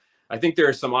 So I think there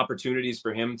are some opportunities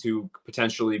for him to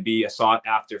potentially be a sought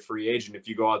after free agent. If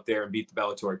you go out there and beat the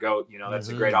Bellator GOAT, that's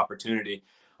a great opportunity.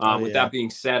 With that being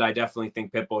said, I definitely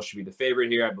think Pitbull should be the favorite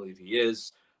here. I believe he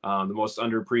is. The most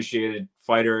underappreciated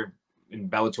fighter in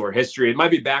Bellator history. It might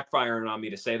be backfiring on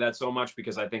me to say that so much,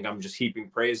 because I think I'm just heaping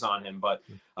praise on him, but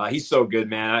he's so good,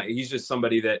 man. He's just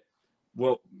somebody that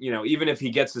will, even if he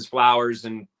gets his flowers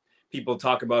and people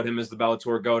talk about him as the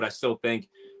Bellator GOAT, I still think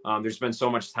there's been so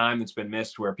much time that's been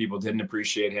missed where people didn't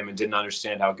appreciate him and didn't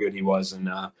understand how good he was. And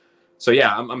so,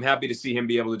 yeah, I'm happy to see him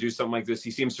be able to do something like this. He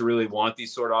seems to really want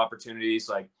these sort of opportunities.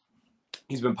 Like,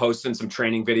 he's been posting some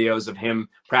training videos of him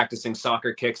practicing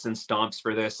soccer kicks and stomps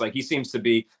for this. Like, this seems to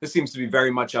be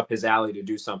very much up his alley to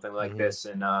do something like this.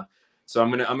 And so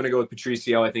I'm gonna go with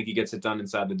Patricio. I think he gets it done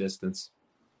inside the distance.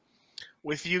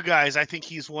 With you guys, I think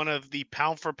he's one of the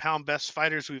pound for pound best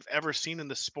fighters we've ever seen in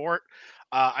the sport.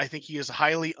 I think he is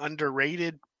highly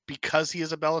underrated because he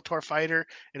is a Bellator fighter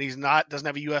and doesn't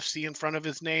have a UFC in front of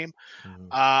his name.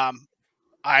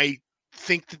 I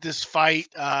think that this fight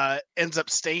ends up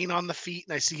staying on the feet,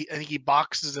 and I think he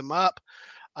boxes him up.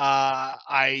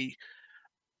 I'm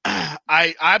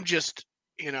just,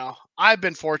 I've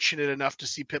been fortunate enough to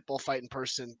see Pitbull fight in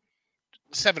person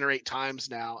 7 or 8 times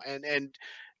now, and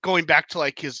going back to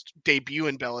like his debut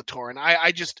in Bellator, and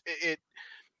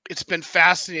it's been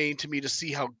fascinating to me to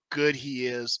see how good he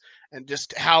is and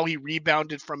just how he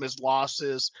rebounded from his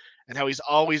losses and how he's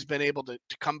always been able to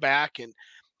come back.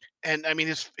 And I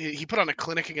mean, he put on a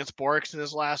clinic against Borix in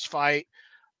his last fight.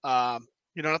 Not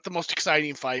the most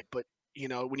exciting fight, but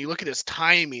when you look at his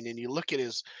timing and you look at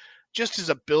his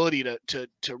ability to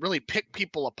really pick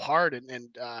people apart,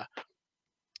 and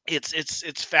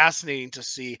it's fascinating to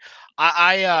see.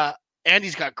 And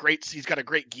he's got a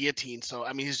great guillotine. So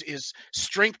I mean, his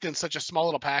strength in such a small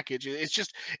little package.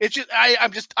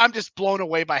 I'm just blown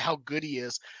away by how good he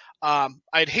is.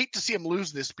 I'd hate to see him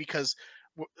lose this because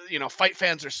fight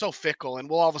fans are so fickle, and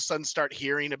we'll all of a sudden start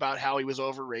hearing about how he was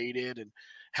overrated and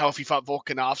how if he fought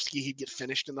Volkanovski, he'd get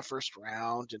finished in the first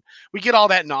round. And we get all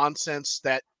that nonsense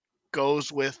that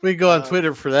goes with. We go on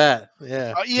Twitter for that.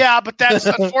 Yeah. Yeah, but that's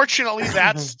unfortunately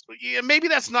maybe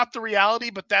that's not the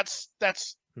reality, but that's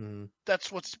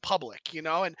what's public,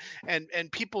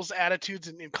 and people's attitudes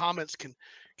and comments can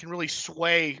really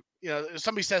sway. If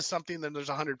somebody says something, then there's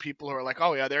 100 people who are like,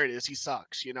 oh yeah, there it is, he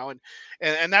sucks,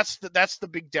 and that's the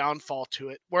big downfall to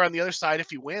it. Where on the other side, if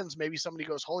he wins, maybe somebody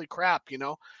goes, holy crap,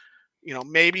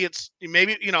 maybe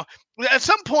at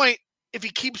some point, if he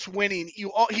keeps winning,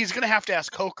 he's going to have to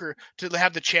ask Coker to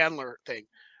have the Chandler thing,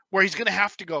 where he's going to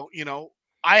have to go,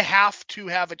 I have to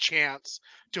have a chance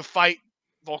to fight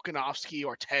Volkanovski,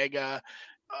 Ortega,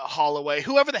 Holloway,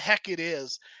 whoever the heck it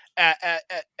is at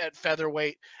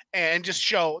featherweight, and just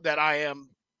show that I am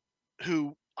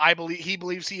who he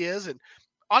believes he is, and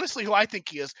honestly, who I think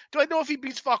he is. Do I know if he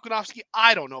beats Volkanovski?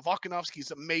 I don't know. Volkanovski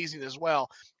is amazing as well,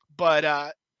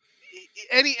 but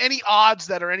any odds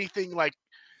that are anything like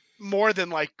more than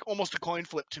like almost a coin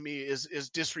flip to me is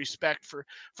disrespect for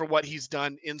what he's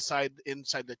done inside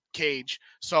the cage.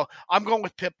 So I'm going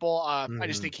with Pitbull. I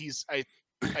just think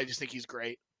he's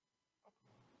great.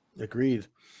 Agreed.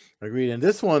 And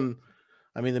this one,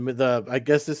 I mean, I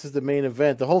guess this is the main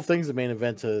event. The whole thing's the main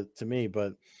event to me,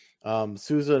 but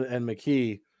Souza and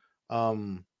McKee.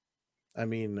 I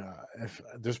mean, if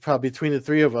there's probably between the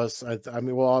three of us. I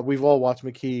mean, well, we've all watched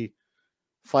McKee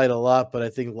fight a lot, but I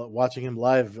think watching him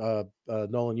live,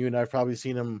 Nolan, you and I've probably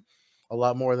seen him a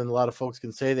lot more than a lot of folks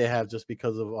can say they have, just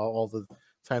because of all the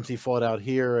times he fought out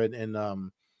here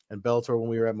and Bellator when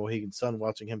we were at Mohegan Sun,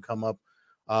 watching him come up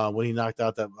when he knocked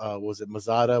out that was it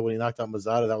Mazada. When he knocked out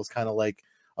Mazada, that was kind of like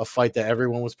a fight that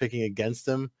everyone was picking against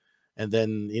him, and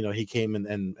then he came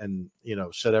and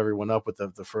shut everyone up with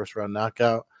the first round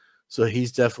knockout. So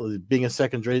he's definitely, being a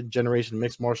second generation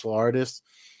mixed martial artist,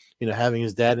 having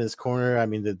his dad in his corner. I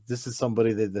mean, this is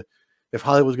somebody that if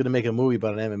Hollywood's going to make a movie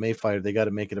about an MMA fighter, they got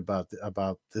to make it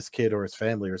about this kid or his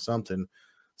family or something.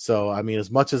 So, I mean,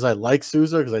 as much as I like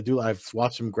Souza, because I've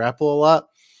watched him grapple a lot,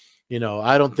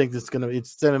 I don't think it's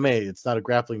MMA. It's not a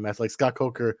grappling match. Like Scott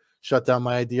Coker shut down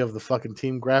my idea of the fucking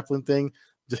team grappling thing,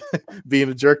 being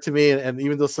a jerk to me. And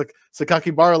even though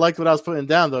Sakaki Bara liked what I was putting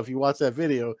down, though, if you watch that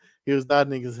video, he was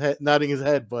nodding his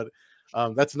head. But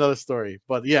that's another story.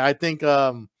 But yeah, I think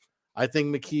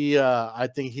McKee, I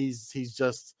think he's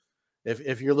just,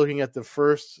 if you're looking at the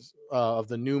first of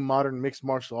the new modern mixed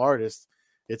martial artists,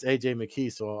 it's AJ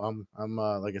McKee. So I'm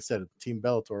like I said, Team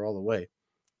Bellator all the way.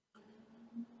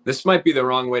 This might be the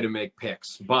wrong way to make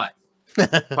picks, but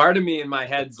part of me in my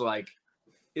head's like,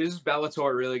 is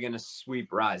Bellator really going to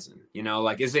sweep Rizin?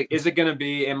 Like, is it going to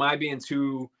be, am I being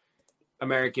too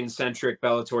American centric,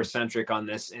 Bellator centric on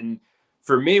this? And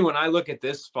for me, when I look at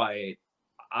this fight,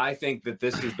 I think that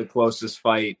this is the closest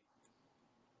fight,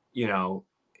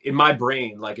 in my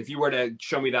brain. Like, if you were to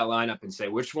show me that lineup and say,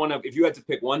 if you had to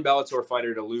pick one Bellator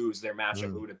fighter to lose their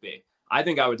matchup, who would it be? I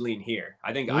think I would lean here.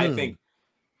 I think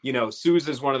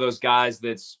Souza is one of those guys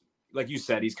that's, like you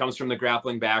said, he comes from the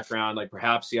grappling background. Like,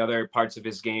 perhaps the other parts of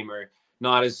his game are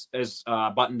not as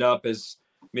buttoned up as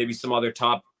maybe some other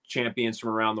top champions from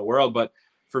around the world. But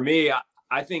for me,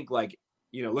 I think, like,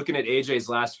 looking at AJ's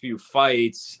last few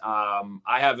fights,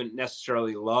 I haven't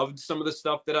necessarily loved some of the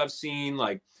stuff that I've seen.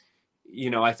 Like,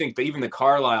 I think even the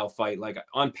Carlisle fight, like,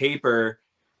 on paper,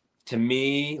 to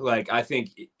me, like, I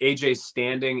think AJ's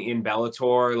standing in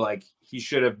Bellator, like, he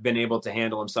should have been able to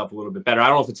handle himself a little bit better. I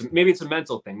don't know if maybe it's a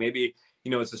mental thing. Maybe,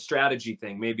 it's a strategy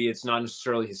thing. Maybe it's not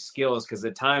necessarily his skills, because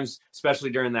at times, especially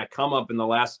during that come up in the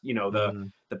last,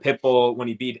 the Pitbull, when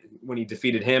he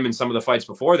defeated him, and some of the fights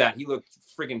before that, he looked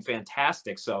freaking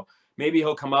fantastic. So maybe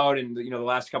he'll come out and the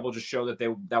last couple just show that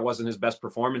that wasn't his best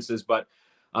performances. But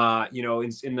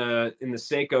in the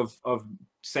sake of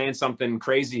saying something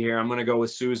crazy here, I'm going to go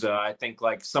with Souza. I think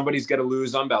like somebody's got to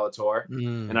lose on Bellator,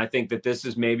 and I think that this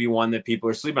is maybe one that people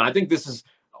are sleeping on. I think this is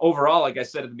overall, like I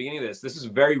said at the beginning of this is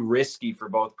very risky for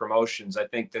both promotions. I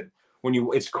think that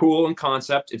it's cool in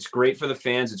concept, it's great for the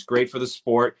fans, it's great for the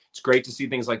sport, it's great to see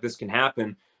things like this can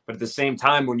happen. But at the same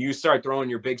time, when you start throwing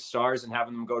your big stars and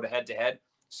having them go to head,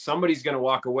 somebody's going to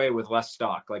walk away with less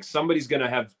stock. Like somebody's going to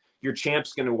have your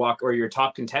champ's going to walk, or your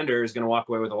top contender is going to walk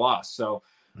away with a loss. So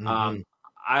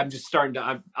I'm just starting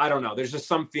to, I don't know. There's just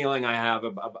some feeling I have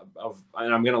of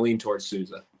and I'm going to lean towards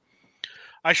Souza.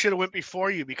 I should have went before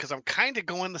you because I'm kind of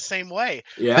going the same way.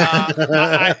 Yeah.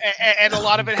 And a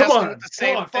lot of it has to do with the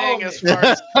same thing as far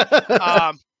as,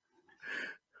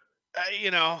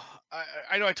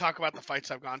 I know I talk about the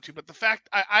fights I've gone to, but the fact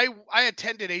I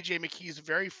attended AJ McKee's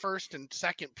very first and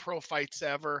second pro fights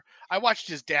ever. I watched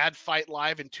his dad fight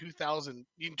live in 2000.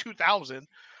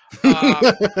 And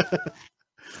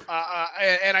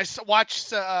I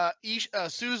watched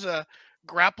Souza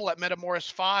grapple at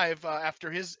Metamoris 5 after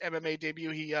his MMA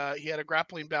debut. He had a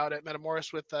grappling bout at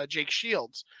Metamoris with Jake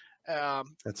Shields.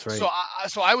 That's right.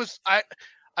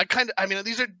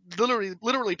 These are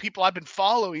literally people I've been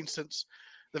following since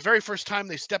the very first time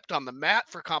they stepped on the mat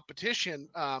for competition,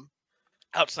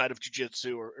 outside of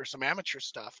jiu-jitsu or some amateur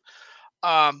stuff.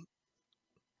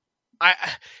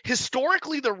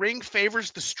 Historically, the ring favors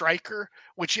the striker,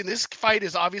 which in this fight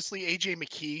is obviously AJ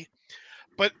McKee.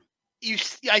 But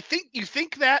I think you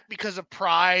think that because of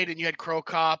pride, and you had Crow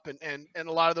Cop and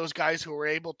a lot of those guys who were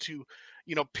able to,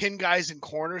 pin guys in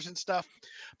corners and stuff.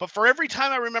 But for every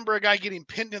time I remember a guy getting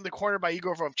pinned in the corner by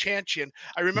Igor Vovchanchyn,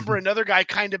 I remember another guy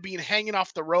kind of being hanging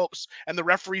off the ropes and the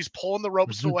referees pulling the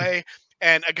ropes away,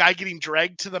 and a guy getting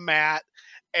dragged to the mat,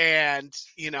 and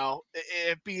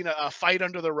it being a fight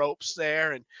under the ropes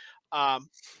there. And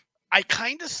I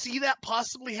kind of see that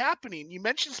possibly happening. You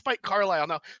mentioned Spike Carlyle.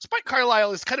 Now, Spike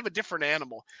Carlyle is kind of a different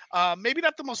animal. Maybe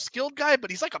not the most skilled guy, but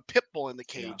he's like a pit bull in the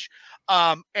cage.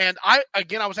 Yeah. And I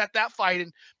was at that fight,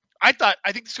 and I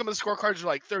think some of the scorecards were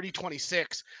like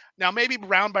 30-26. Now, maybe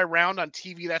round by round on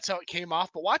TV, that's how it came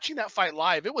off. But watching that fight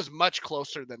live, it was much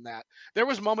closer than that. There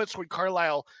was moments when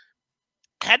Carlyle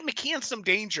had McKee in some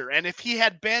danger. And if he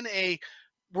had been a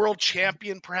world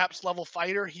champion, perhaps level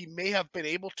fighter, he may have been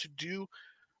able to do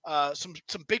some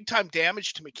big time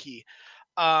damage to McKee.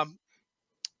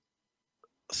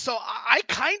 So I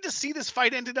kind of see this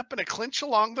fight ended up in a clinch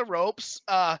along the ropes.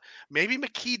 Maybe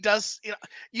McKee does,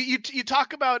 you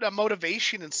talk about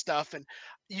motivation and stuff, and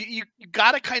you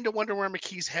got to kind of wonder where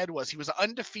McKee's head was. He was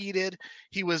undefeated.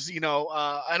 He was,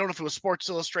 I don't know if it was Sports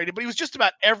Illustrated, but he was just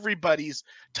about everybody's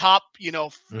top,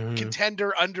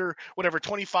 contender under whatever,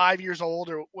 25 years old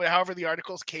or however the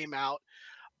articles came out.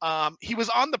 He was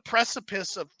on the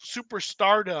precipice of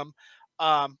superstardom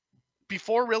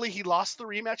before really he lost the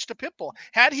rematch to Pitbull.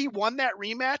 Had he won that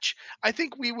rematch, I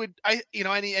think we would, and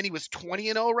he was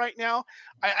 20-0 right now.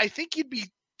 I think he'd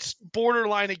be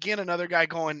borderline again, another guy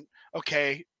going,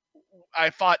 okay, I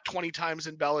fought 20 times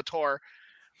in Bellator.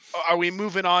 Are we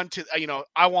moving on to,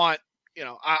 I want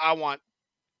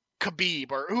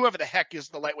Khabib or whoever the heck is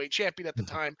the lightweight champion at the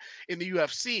time in the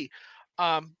UFC.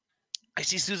 I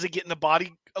see Souza getting the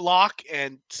body lock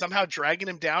and somehow dragging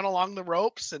him down along the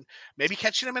ropes and maybe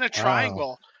catching him in a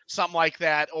triangle, something like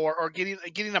that, or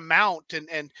getting a mount.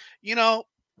 And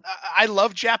I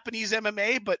love Japanese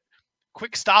MMA, but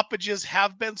quick stoppages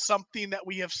have been something that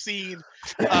we have seen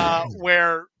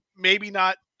where maybe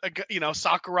not,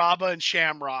 Sakuraba and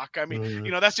Shamrock. I mean,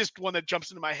 that's just one that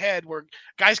jumps into my head where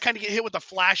guys kind of get hit with a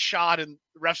flash shot and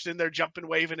refs in there jumping,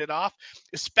 waving it off,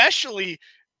 especially.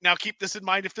 Now, keep this in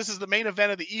mind. If this is the main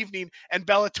event of the evening and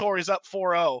Bellator is up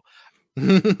 4-0,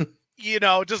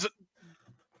 does it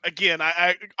again?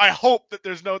 I hope that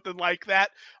there's nothing like that.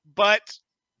 But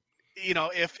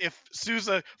if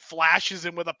Souza flashes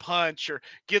him with a punch or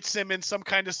gets him in some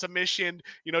kind of submission,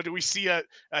 do we see what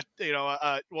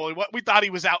we thought he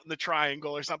was out in the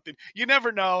triangle or something? You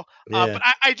never know. Yeah. But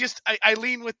I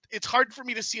lean with, it's hard for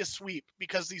me to see a sweep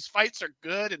because these fights are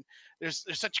good and there's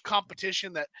such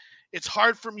competition that it's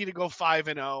hard for me to go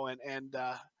 5-0. And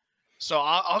so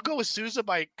I'll go with Souza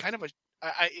by kind of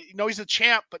I know he's a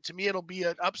champ, but to me, it'll be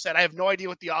an upset. I have no idea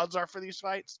what the odds are for these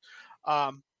fights.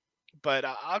 But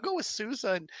I'll go with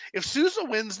Souza. And if Souza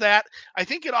wins that, I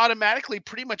think it automatically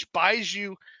pretty much buys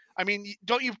you. I mean,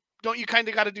 don't you kind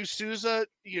of got to do Souza?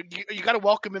 You got to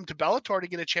welcome him to Bellator to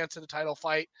get a chance at a title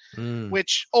fight,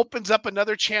 which opens up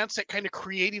another chance at kind of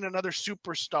creating another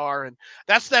superstar. And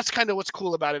that's kind of what's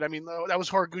cool about it. I mean, that was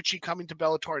Horiguchi coming to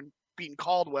Bellator and beating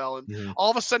Caldwell, and Mhm. all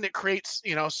of a sudden it creates,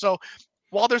 so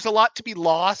while there's a lot to be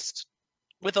lost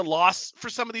with a loss for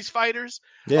some of these fighters,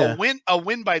 Yeah. a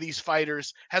win by these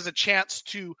fighters has a chance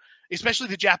to, especially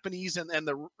the Japanese and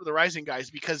the rising guys,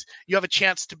 because you have a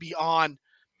chance to be on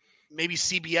maybe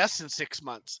CBS in 6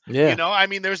 months. Yeah. I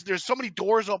mean, there's so many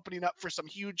doors opening up for some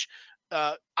huge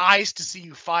eyes to see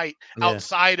you fight Yeah.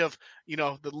 outside of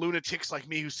the lunatics like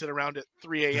me who sit around at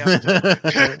 3 a.m.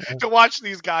 to watch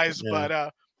these guys. Yeah.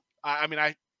 But I mean,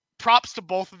 props to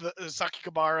both of the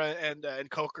Sakakibara and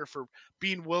Coker for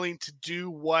being willing to do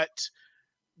what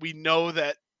we know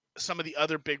that some of the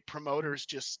other big promoters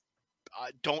just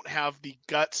don't have the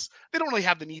guts. They don't really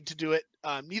have the need to do it.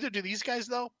 Neither do these guys,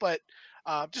 though. But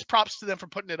just props to them for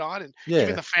putting it on and giving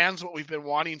Yeah. the fans what we've been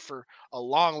wanting for a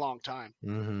long, long time.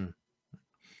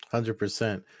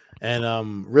 100%.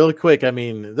 And really quick, I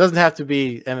mean, it doesn't have to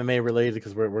be MMA related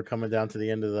because we're coming down to the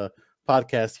end of the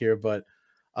podcast here. But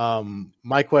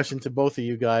my question to both of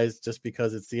you guys, just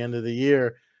because it's the end of the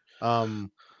year,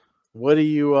 what are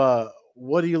you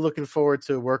looking forward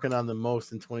to working on the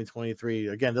most in 2023?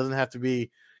 Again, doesn't have to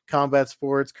be combat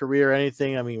sports, career,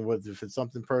 anything. I mean, if it's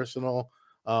something personal,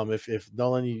 if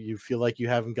Nolan, you feel like you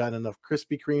haven't gotten enough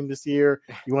Krispy Kreme this year,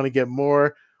 you want to get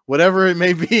more, whatever it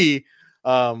may be,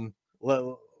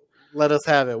 let us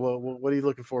have it. What are you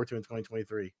looking forward to in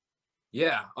 2023?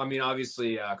 Yeah, I mean,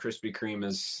 obviously, Krispy Kreme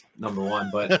is number one,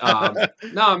 but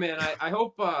no, man, I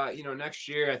hope next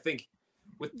year. I think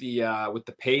with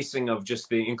the pacing of just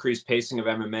the increased pacing of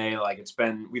MMA, like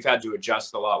we've had to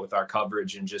adjust a lot with our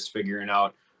coverage and just figuring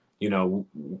out,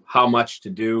 how much to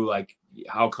do, like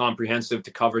how comprehensive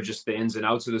to cover just the ins and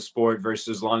outs of the sport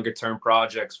versus longer term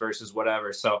projects versus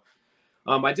whatever. So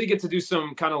I did get to do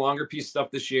some kind of longer piece stuff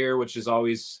this year, which is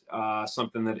always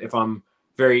something that if I'm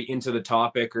very into the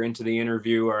topic or into the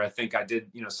interview, or I think I did,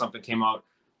 something came out,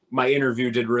 my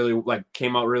interview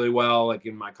came out really well, like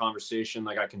in my conversation,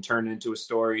 like I can turn it into a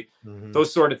story. Mm-hmm.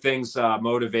 Those sort of things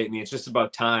motivate me. It's just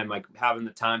about time, like having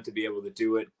the time to be able to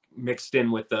do it, mixed in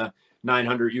with the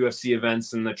 900 UFC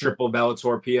events and the triple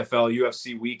Bellator PFL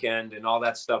UFC weekend and all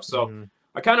that stuff. So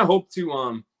I kind of hope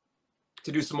to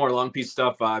do some more long piece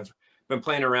stuff. I've been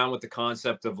playing around with the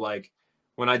concept of, like,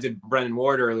 when I did Brennan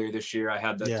Ward earlier this year, I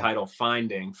had the title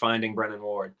Finding Brennan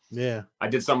Ward. Yeah. I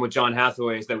did some with John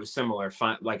Hathaway that was similar.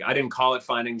 Like, I didn't call it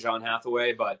Finding John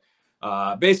Hathaway, but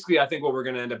basically I think what we're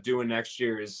going to end up doing next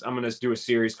year is I'm going to do a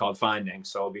series called Finding.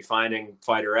 So I'll be finding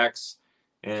Fighter X,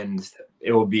 and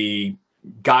it will be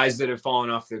guys that have fallen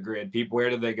off the grid. People, where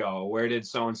did they go? Where did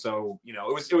so-and-so,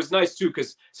 it was nice too.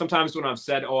 Cause sometimes when I've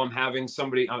said, I'm having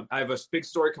somebody, I have a big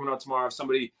story coming out tomorrow of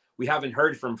somebody we haven't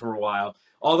heard from for a while,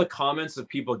 all the comments of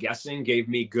people guessing gave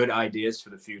me good ideas for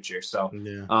the future. So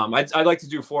I'd like to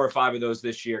do 4 or 5 of those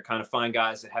this year, kind of find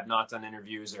guys that have not done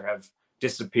interviews or have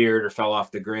disappeared or fell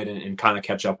off the grid and kind of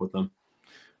catch up with them.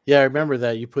 Yeah, I remember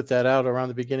that. You put that out around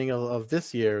the beginning of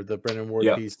this year, the Brennan Ward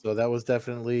piece. So that was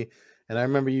definitely, and I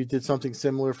remember you did something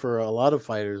similar for a lot of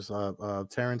fighters.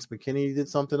 Terrence McKinney did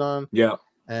something on. Yeah.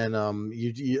 And I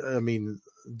mean,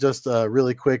 just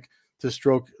really quick to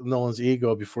stroke Nolan's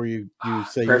ego before you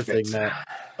say Perfect. your thing,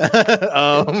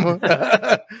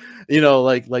 Matt.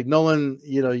 Like Nolan,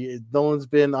 Nolan's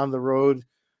been on the road,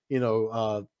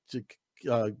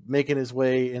 making his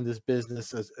way in this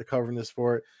business as covering the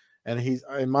sport. And he's,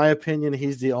 in my opinion,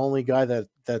 he's the only guy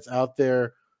that's out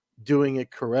there doing it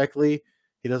correctly.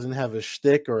 He doesn't have a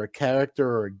shtick or a character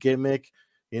or a gimmick.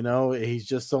 He's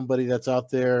just somebody that's out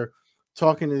there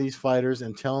talking to these fighters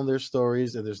and telling their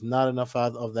stories. And there's not enough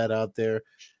of that out there.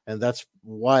 And that's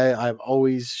why I've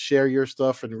always share your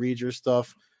stuff and read your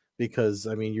stuff, because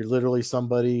I mean, you're literally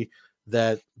somebody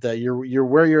that you're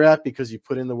where you're at because you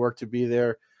put in the work to be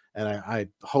there. And I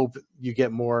hope you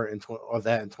get more of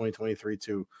that in 2023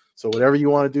 too. So whatever you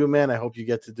want to do, man, I hope you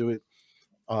get to do it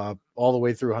all the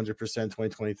way through 100%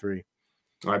 2023.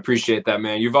 I appreciate that,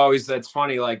 man. You've always, that's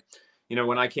funny. Like,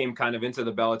 when I came kind of into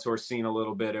the Bellator scene a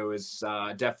little bit, it was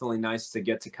definitely nice to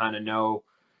get to kind of know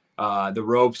the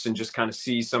ropes and just kind of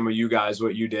see some of you guys,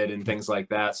 what you did and things like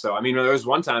that. So, I mean, there was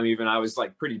one time even I was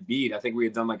like pretty beat. I think we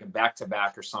had done like a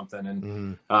back-to-back or something.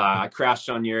 And I crashed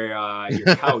on your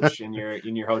couch in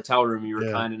your hotel room. You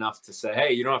were kind enough to say,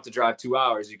 hey, you don't have to drive 2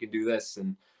 hours. You can do this.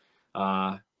 And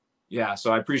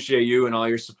so I appreciate you and all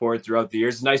your support throughout the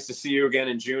years. Nice to see you again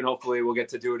in June. Hopefully we'll get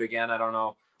to do it again. I don't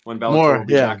know when Bellator will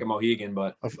be back at Mohegan,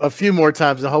 but a few more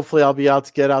times, and hopefully I'll be out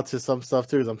to get out to some stuff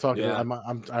too. I'm talking. Yeah.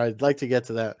 I'd like to get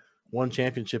to that one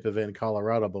championship event in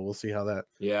Colorado, but we'll see how that.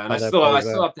 Yeah, and I still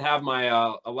have to have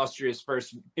my illustrious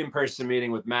first in-person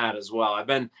meeting with Matt as well. I've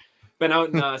been out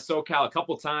in SoCal a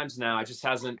couple times now. I just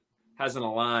hasn't hasn't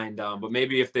aligned. But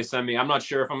maybe if they send me, I'm not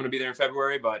sure if I'm going to be there in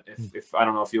February, but if I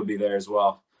don't know if you'll be there as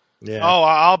well. Yeah. Oh,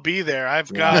 I'll be there.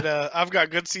 I've got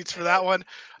good seats for that one.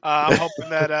 I'm hoping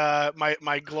that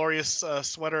my glorious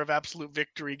sweater of absolute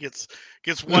victory gets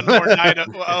one more night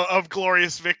of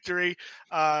glorious victory,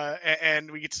 and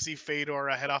we get to see Fedor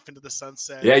head off into the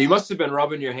sunset. Yeah, you must have been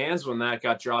rubbing your hands when that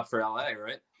got dropped for LA,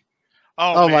 right?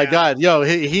 Oh my God, yo,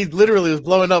 he literally was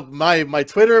blowing up my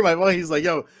Twitter. He's like,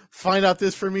 yo, find out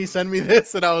this for me, send me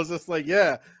this, and I was just like,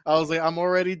 yeah. I was like, I'm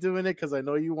already doing it because I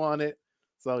know you want it.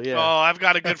 So yeah. Oh, I've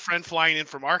got a good friend flying in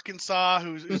from Arkansas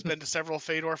who's been to several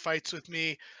Fedor fights with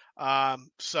me.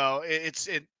 So it's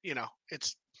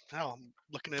I'm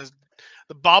looking at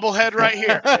the bobblehead right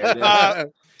here.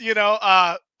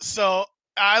 So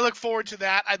I look forward to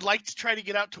that. I'd like to try to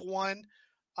get out to one.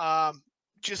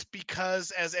 Just because,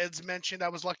 as Ed's mentioned, I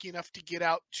was lucky enough to get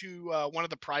out to one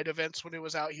of the Pride events when it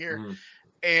was out here. Mm-hmm.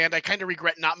 And I kind of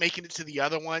regret not making it to the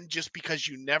other one just because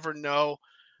you never know.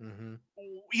 Mm-hmm.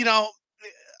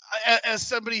 As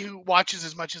somebody who watches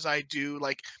as much as I do,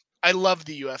 like, I love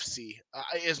the UFC.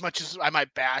 As much as I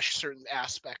might bash certain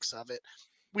aspects of it,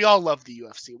 we all love the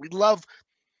UFC. We love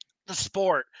the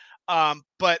sport.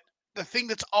 But the thing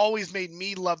that's always made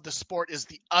me love the sport is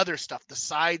the other stuff, the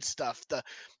side stuff.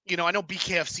 I know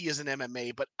BKFC is an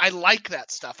MMA, but I like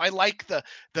that stuff. I like the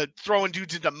throwing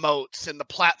dudes into moats and the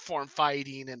platform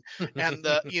fighting and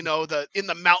the the in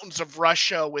the mountains of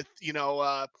Russia with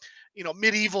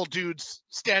medieval dudes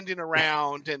standing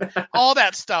around and all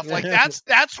that stuff. Like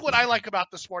that's what I like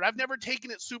about the sport. I've never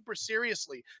taken it super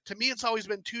seriously. To me, it's always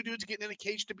been two dudes getting in a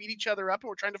cage to beat each other up, and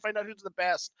we're trying to find out who's the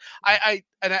best.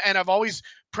 I've always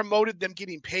promoted them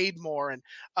getting paid more, and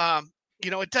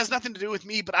it does nothing to do with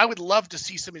me, but I would love to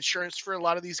see some insurance for a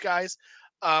lot of these guys.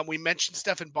 We mentioned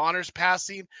Stephan Bonner's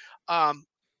passing.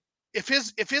 If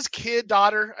his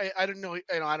daughter, I don't know,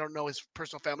 I don't know his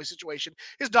personal family situation.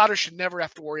 His daughter should never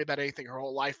have to worry about anything her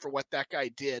whole life for what that guy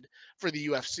did for the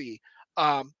UFC.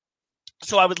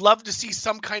 So I would love to see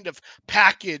some kind of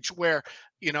package where,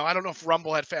 I don't know if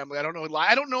Rumble had family. I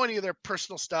don't know any of their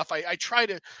personal stuff. I try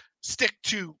to stick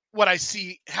to what I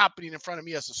see happening in front of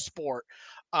me as a sport.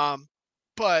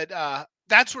 But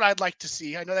that's what I'd like to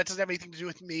see. I know that doesn't have anything to do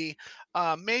with me.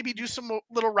 Maybe do some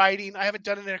little writing. I haven't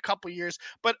done it in a couple of years,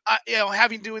 but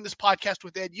doing this podcast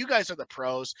with Ed, you guys are the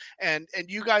pros, and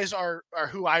you guys are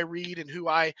who I read and who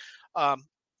I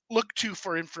look to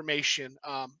for information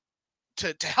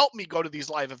to help me go to these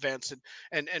live events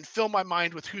and fill my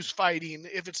mind with who's fighting,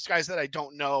 if it's guys that I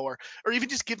don't know, or even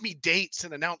just give me dates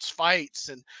and announce fights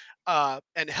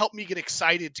and help me get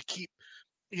excited to keep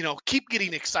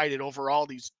getting excited over all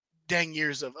these dang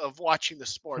years of watching the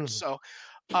sport. So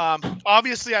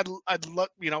obviously I'd love,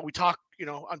 we talk,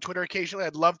 on Twitter occasionally.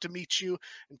 I'd love to meet you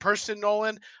in person,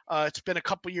 Nolan. It's been a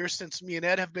couple years since me and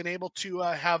Ed have been able to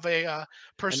have a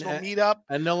personal meetup.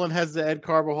 And Nolan has the Ed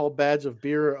Carbajal badge of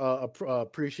beer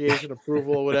appreciation,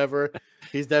 approval, or whatever.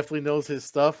 He definitely knows his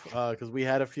stuff because we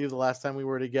had a few the last time we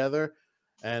were together.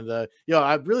 And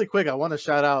really quick, I want to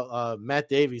shout out Matt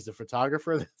Davies, the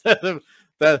photographer.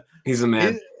 that he's a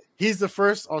man. He's the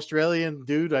first Australian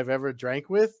dude I've ever drank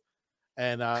with.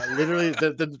 And literally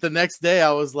the next day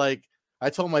I was like, I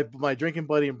told my drinking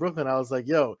buddy in Brooklyn, I was like,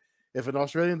 yo, if an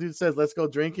Australian dude says, let's go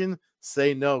drinking,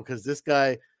 say no. Because this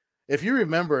guy, if you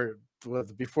remember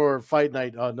before fight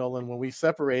night, Nolan, when we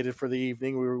separated for the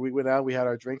evening, we went out, we had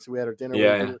our drinks, we had our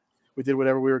dinner. We did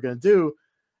whatever we were going to do.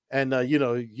 And,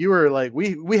 you were like,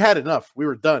 we had enough. We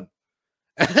were done.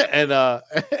 and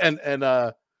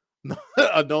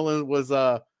Nolan was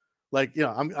like,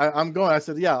 I'm going. I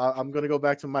said, yeah, I'm going to go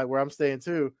back to where I'm staying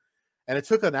too. And it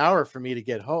took an hour for me to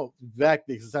get home back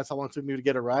because that's how long it took me to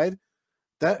get a ride.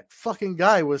 That fucking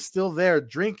guy was still there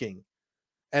drinking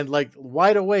and like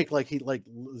wide awake, like he like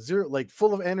zero, like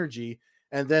full of energy.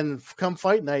 And then come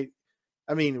fight night,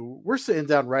 I mean, we're sitting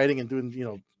down writing and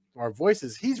doing, our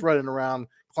voices. He's running around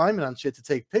climbing on shit to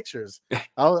take pictures.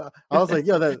 I was like,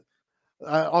 yo, that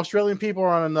Australian people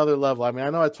are on another level. I mean, I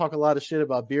know I talk a lot of shit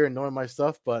about beer and knowing my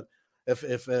stuff, but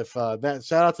if Matt,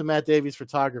 shout out to Matt Davies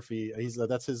Photography.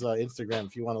 That's his Instagram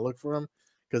if you want to look for him,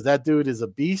 because that dude is a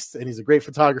beast and he's a great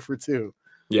photographer too.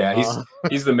 Yeah,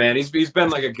 he's the man. He's been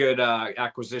like a good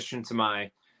acquisition to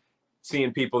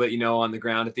seeing people that on the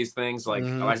ground at these things. Like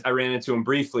I ran into him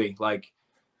briefly, like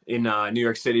in New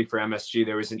York City for MSG.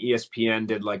 There was an ESPN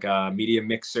did like a media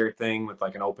mixer thing with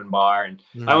like an open bar, and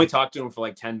I only talked to him for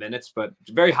like 10 minutes, but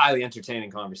very highly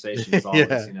entertaining conversations always,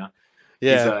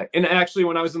 Yeah. And actually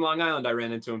when I was in Long Island, I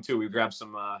ran into him too. We grabbed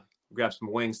some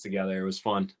wings together. It was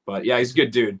fun. But yeah, he's a good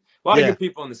dude. A lot of good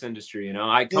people in this industry,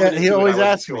 I come in he always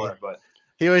asks me. but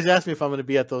he always asks me if I'm going to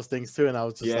be at those things too, and I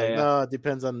was just Yeah, like, yeah. no, it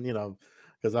depends on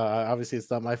because obviously it's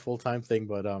not my full time thing,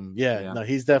 but Yeah. no,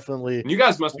 he's definitely. And you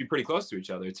guys must be pretty close to each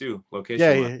other too, Yeah,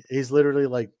 location. he's literally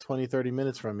like 20-30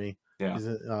 minutes from me. Yeah.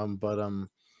 But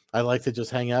I like to just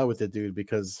hang out with the dude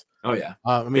because Oh yeah.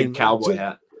 I mean, Big cowboy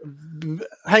hat.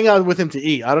 hang out with him to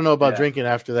eat. I don't know about Yeah. drinking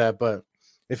after that, but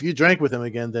if you drank with him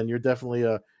again, then you're definitely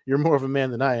you're more of a man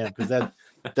than I am, because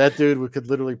that dude could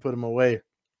literally put him away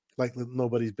like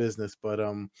nobody's business. But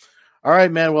all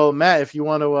right, man. Well, Matt, if you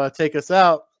want to take us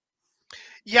out.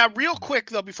 Yeah, real quick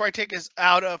though, before I take us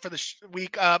out for the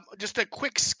week, just a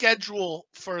quick schedule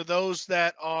for those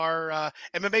that are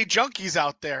MMA junkies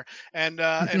out there and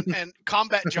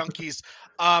combat junkies.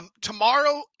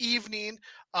 Tomorrow evening,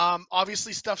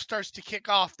 obviously stuff starts to kick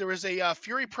off. There is a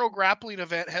Fury Pro Grappling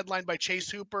event headlined by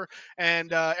Chase Hooper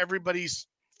and everybody's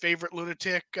favorite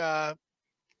lunatic.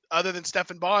 Other than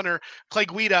Stephan Bonner, Clay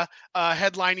Guida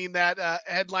headlining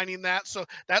that. So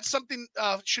that's something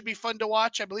should be fun to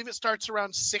watch. I believe it starts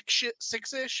around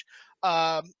six-ish.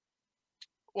 Well,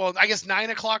 I guess 9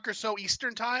 o'clock or so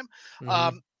Eastern time.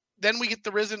 Mm-hmm. Then we get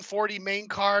the Risen 40 main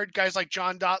card, guys like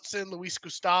John Dotson, Luis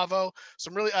Gustavo,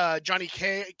 some really Johnny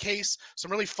Case, some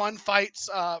really fun fights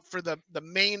for the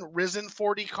main Risen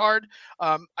 40 card.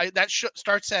 That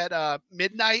starts at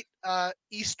midnight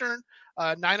Eastern,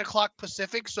 9 o'clock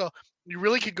Pacific. So you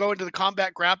really could go into the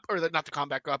combat not the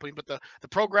combat grappling, but the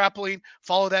pro grappling,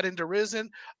 follow that into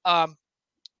Risen.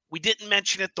 We didn't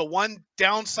mention it. The one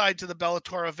downside to the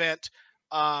Bellator event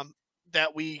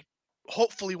that we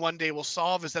hopefully one day will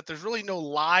solve is that there's really no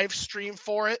live stream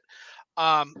for it.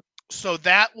 So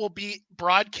that will be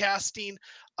broadcasting,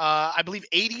 I believe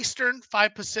 8 Eastern,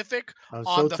 5 Pacific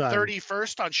on the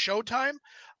 31st on Showtime.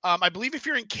 I believe if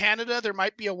you're in Canada, there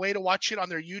might be a way to watch it on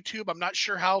their YouTube. I'm not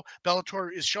sure how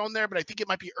Bellator is shown there, but I think it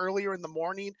might be earlier in the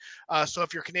morning. So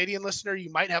if you're a Canadian listener,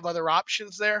 you might have other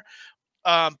options there.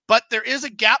 But there is a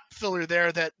gap filler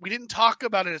there that we didn't talk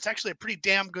about it. It's actually a pretty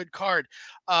damn good card.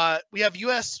 We have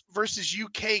US versus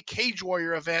UK Cage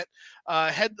Warrior event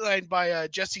headlined by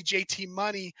Jesse JT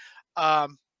Money,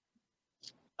 former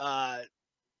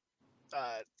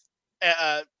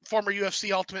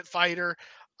UFC Ultimate Fighter,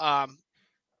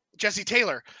 Jesse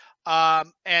Taylor.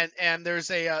 And there's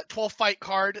a 12 fight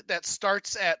card that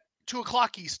starts at 2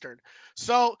 o'clock Eastern.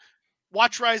 So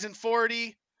watch Rizin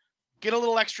 40. Get a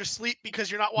little extra sleep because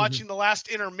you're not watching the last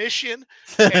intermission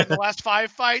and the last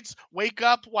 5 fights. Wake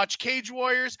up, watch Cage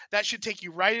Warriors. That should take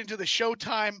you right into the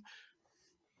Showtime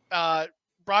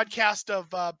broadcast of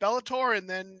Bellator, and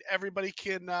then everybody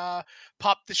can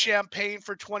pop the champagne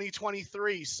for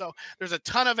 2023. So there's a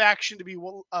ton of action to be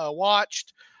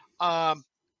watched.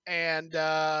 And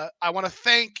I want to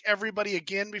thank everybody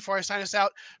again before I sign us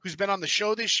out who's been on the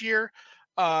show this year.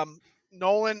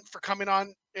 Nolan for coming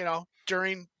on,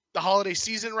 during the holiday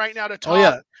season right now to talk. Oh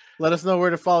yeah, let us know where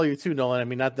to follow you too, Nolan. I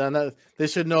mean, not they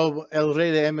should know El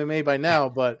Rey de MMA by now,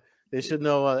 but they should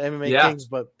know MMA Kings.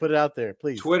 But put it out there,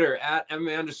 please. Twitter at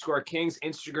MMA_Kings,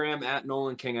 Instagram at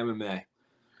Nolan King MMA.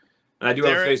 And I do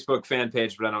have a Facebook fan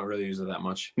page, but I don't really use it that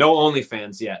much. No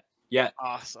OnlyFans yet.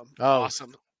 Awesome. Oh,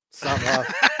 awesome.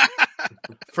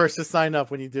 First to sign up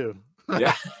when you do.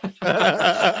 Yeah.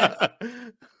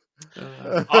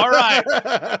 All right.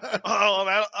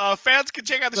 Fans can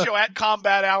check out the show at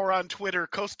Combat Hour on Twitter,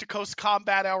 Coast to Coast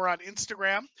Combat Hour on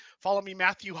Instagram. Follow me,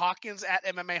 Matthew Hawkins, at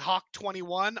MMA Hawk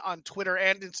 21 on Twitter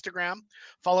and Instagram.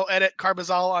 Follow Edit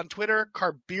Carbazal on Twitter,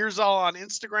 Carbeerzal on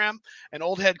Instagram, and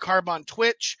Old Head Carb on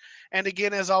Twitch. And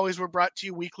again, as always, we're brought to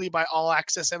you weekly by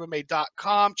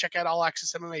AllAccessMMA.com. Check out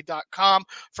AllAccessMMA.com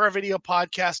for our video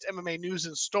podcast, MMA news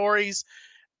and stories.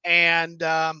 And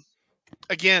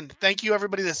again, thank you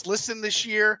everybody that's listened this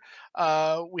year.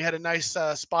 We had a nice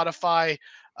Spotify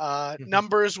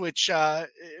numbers, which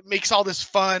makes all this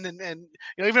fun. And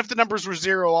even if the numbers were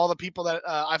 0, all the people that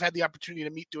I've had the opportunity to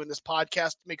meet doing this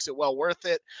podcast makes it well worth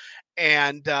it.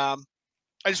 And I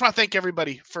just want to thank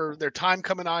everybody for their time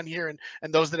coming on here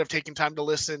and those that have taken time to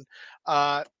listen.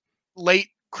 Late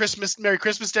Christmas, Merry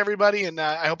Christmas to everybody. And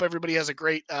I hope everybody has a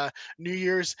great New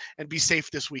Year's and be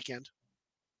safe this weekend.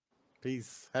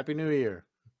 Peace. Happy New Year.